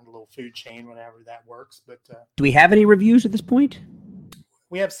their little food chain, whenever that works. But do we have any reviews at this point?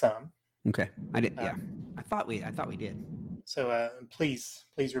 we have some. Okay, I did. Yeah, I thought we did. So please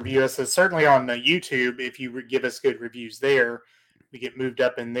review us. So certainly on YouTube, if you give us good reviews there, we get moved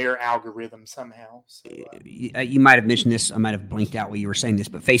up in their algorithm somehow. So, you might have mentioned this. I might have blinked out while you were saying this,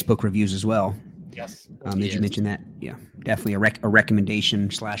 but Facebook reviews as well. yes. Did you mention that? Yeah, definitely a recommendation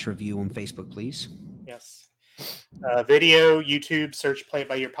 / review on Facebook, please. Yes. Video, YouTube, search Play It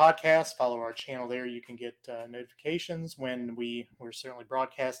By Ear podcast. Follow our channel there. You can get notifications when we're certainly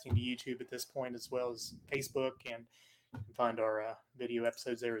broadcasting to YouTube at this point, as well as Facebook, and you can find our video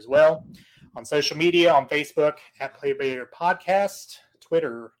episodes there as well. On social media, on Facebook, at Play It By Ear podcast,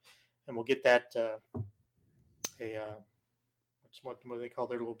 Twitter, and we'll get that, what do they call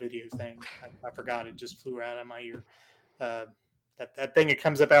their little video thing? I forgot. It just flew out of my ear. That thing that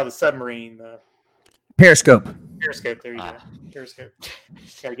comes up out of the submarine, Periscope. Periscope, there you go. Periscope.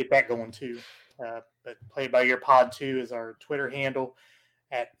 Got to get that going too. But Play It By Ear Pod 2 is our Twitter handle.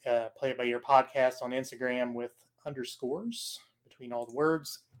 At Play It By Ear Podcast on Instagram with underscores between all the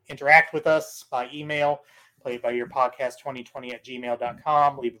words. Interact with us by email,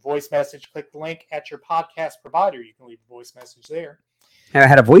 playitbyearpodcast2020@gmail.com. Leave a voice message. Click the link at your podcast provider. You can leave a voice message there. I haven't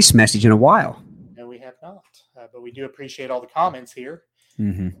had a voice message in a while. No, we have not. But we do appreciate all the comments here.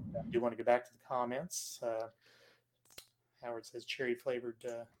 Mm-hmm. I do want to go back to the comments. Howard says cherry flavored.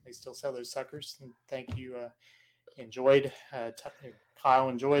 They still sell those suckers. And thank you. Enjoyed. Kyle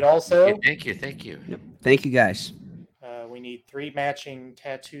enjoyed also. Thank you. Yep. Thank you, guys. We need 3 matching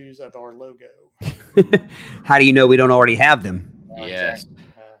tattoos of our logo. How do you know we don't already have them? Yes.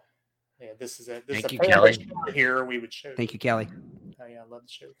 Yeah, this is a Thank you, Kelly. Here we would show. Thank you, Kelly. Yeah, I love the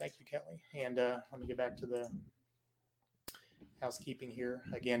show. Thank you, Kelly. And let me get back to the housekeeping here.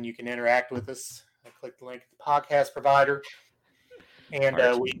 Again, you can interact with us. Click the link to the podcast provider. And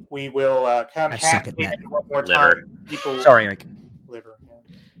we will come back one more time. Sorry, Eric. Liver.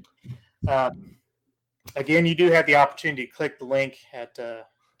 Yeah. Again, you do have the opportunity to click the link at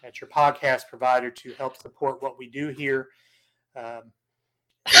your podcast provider to help support what we do here.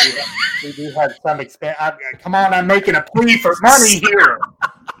 We do have some expense. Come on, I'm making a plea for money here.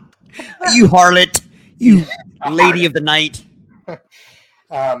 You harlot. You lady of the night.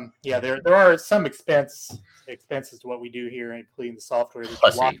 Yeah, there are some expenses to what we do here, including the software that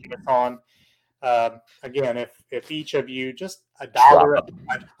you're watching us on. Again, if each of you just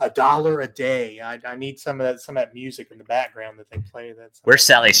 $1 a day, I need some of that music in the background that they play. Where's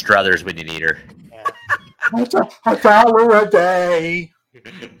Sally Struthers when you need her? Yeah. $1 a day.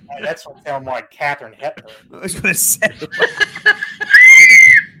 That's what sounds like Katharine Hepburn. I was going to say.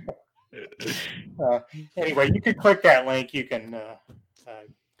 Anyway, you can click that link. You can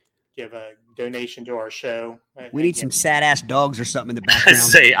give a donation to our show. We need some sad-ass dogs or something in the background.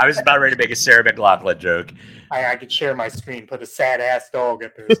 I was about ready to make a Sarah McLachlan joke. I could share my screen, put a sad-ass dog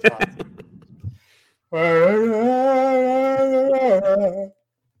up there.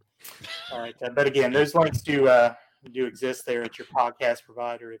 All right, but again, those links do exist there at your podcast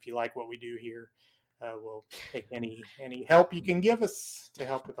provider. If you like what we do here, we'll take any help you can give us to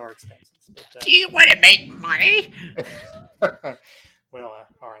help with our expenses. But, do you want to make money? Well,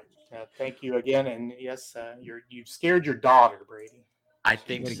 all right. Thank you again, and yes, you've scared your daughter, Brady. I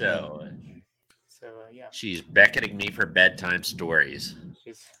think so. So yeah, she's beckoning me for bedtime stories.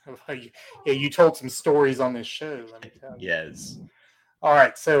 You told some stories on this show. Let me tell you. Yes. All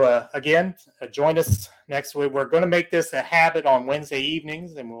right. So again, join us next week. We're going to make this a habit on Wednesday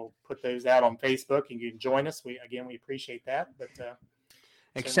evenings, and we'll put those out on Facebook. And you can join us. We appreciate that. But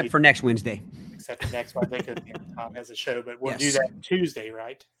except for next Wednesday. Except for next Wednesday, because Tom has a show. But we'll do that Tuesday,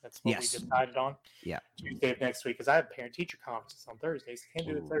 right? That's what we decided on. Yeah. Tuesday of next week, because I have parent-teacher conferences on Thursdays. Can't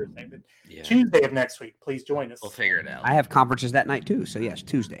do it Thursday, but Tuesday of next week, please join us. We'll figure it out. I have conferences that night too, so yes,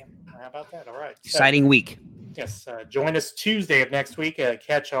 Tuesday. How about that? All right. Exciting week. Yes. Join us Tuesday of next week.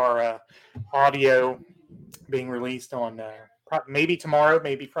 Catch our audio being released on maybe tomorrow,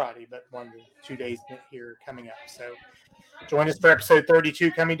 maybe Friday, but 1 to 2 days here coming up. So join us for episode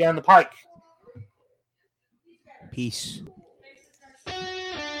 32 coming down the pike. Peace.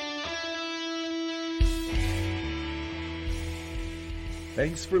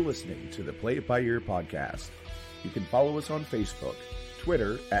 Thanks for listening to the Play It By Ear podcast. You can follow us on Facebook,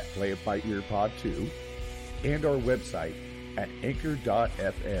 Twitter at Play It By Ear Pod 2, and our website at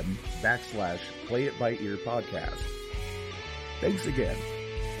anchor.fm/Play It By Ear podcast. Thanks again,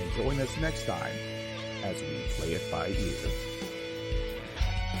 and join us next time as we play it by ear.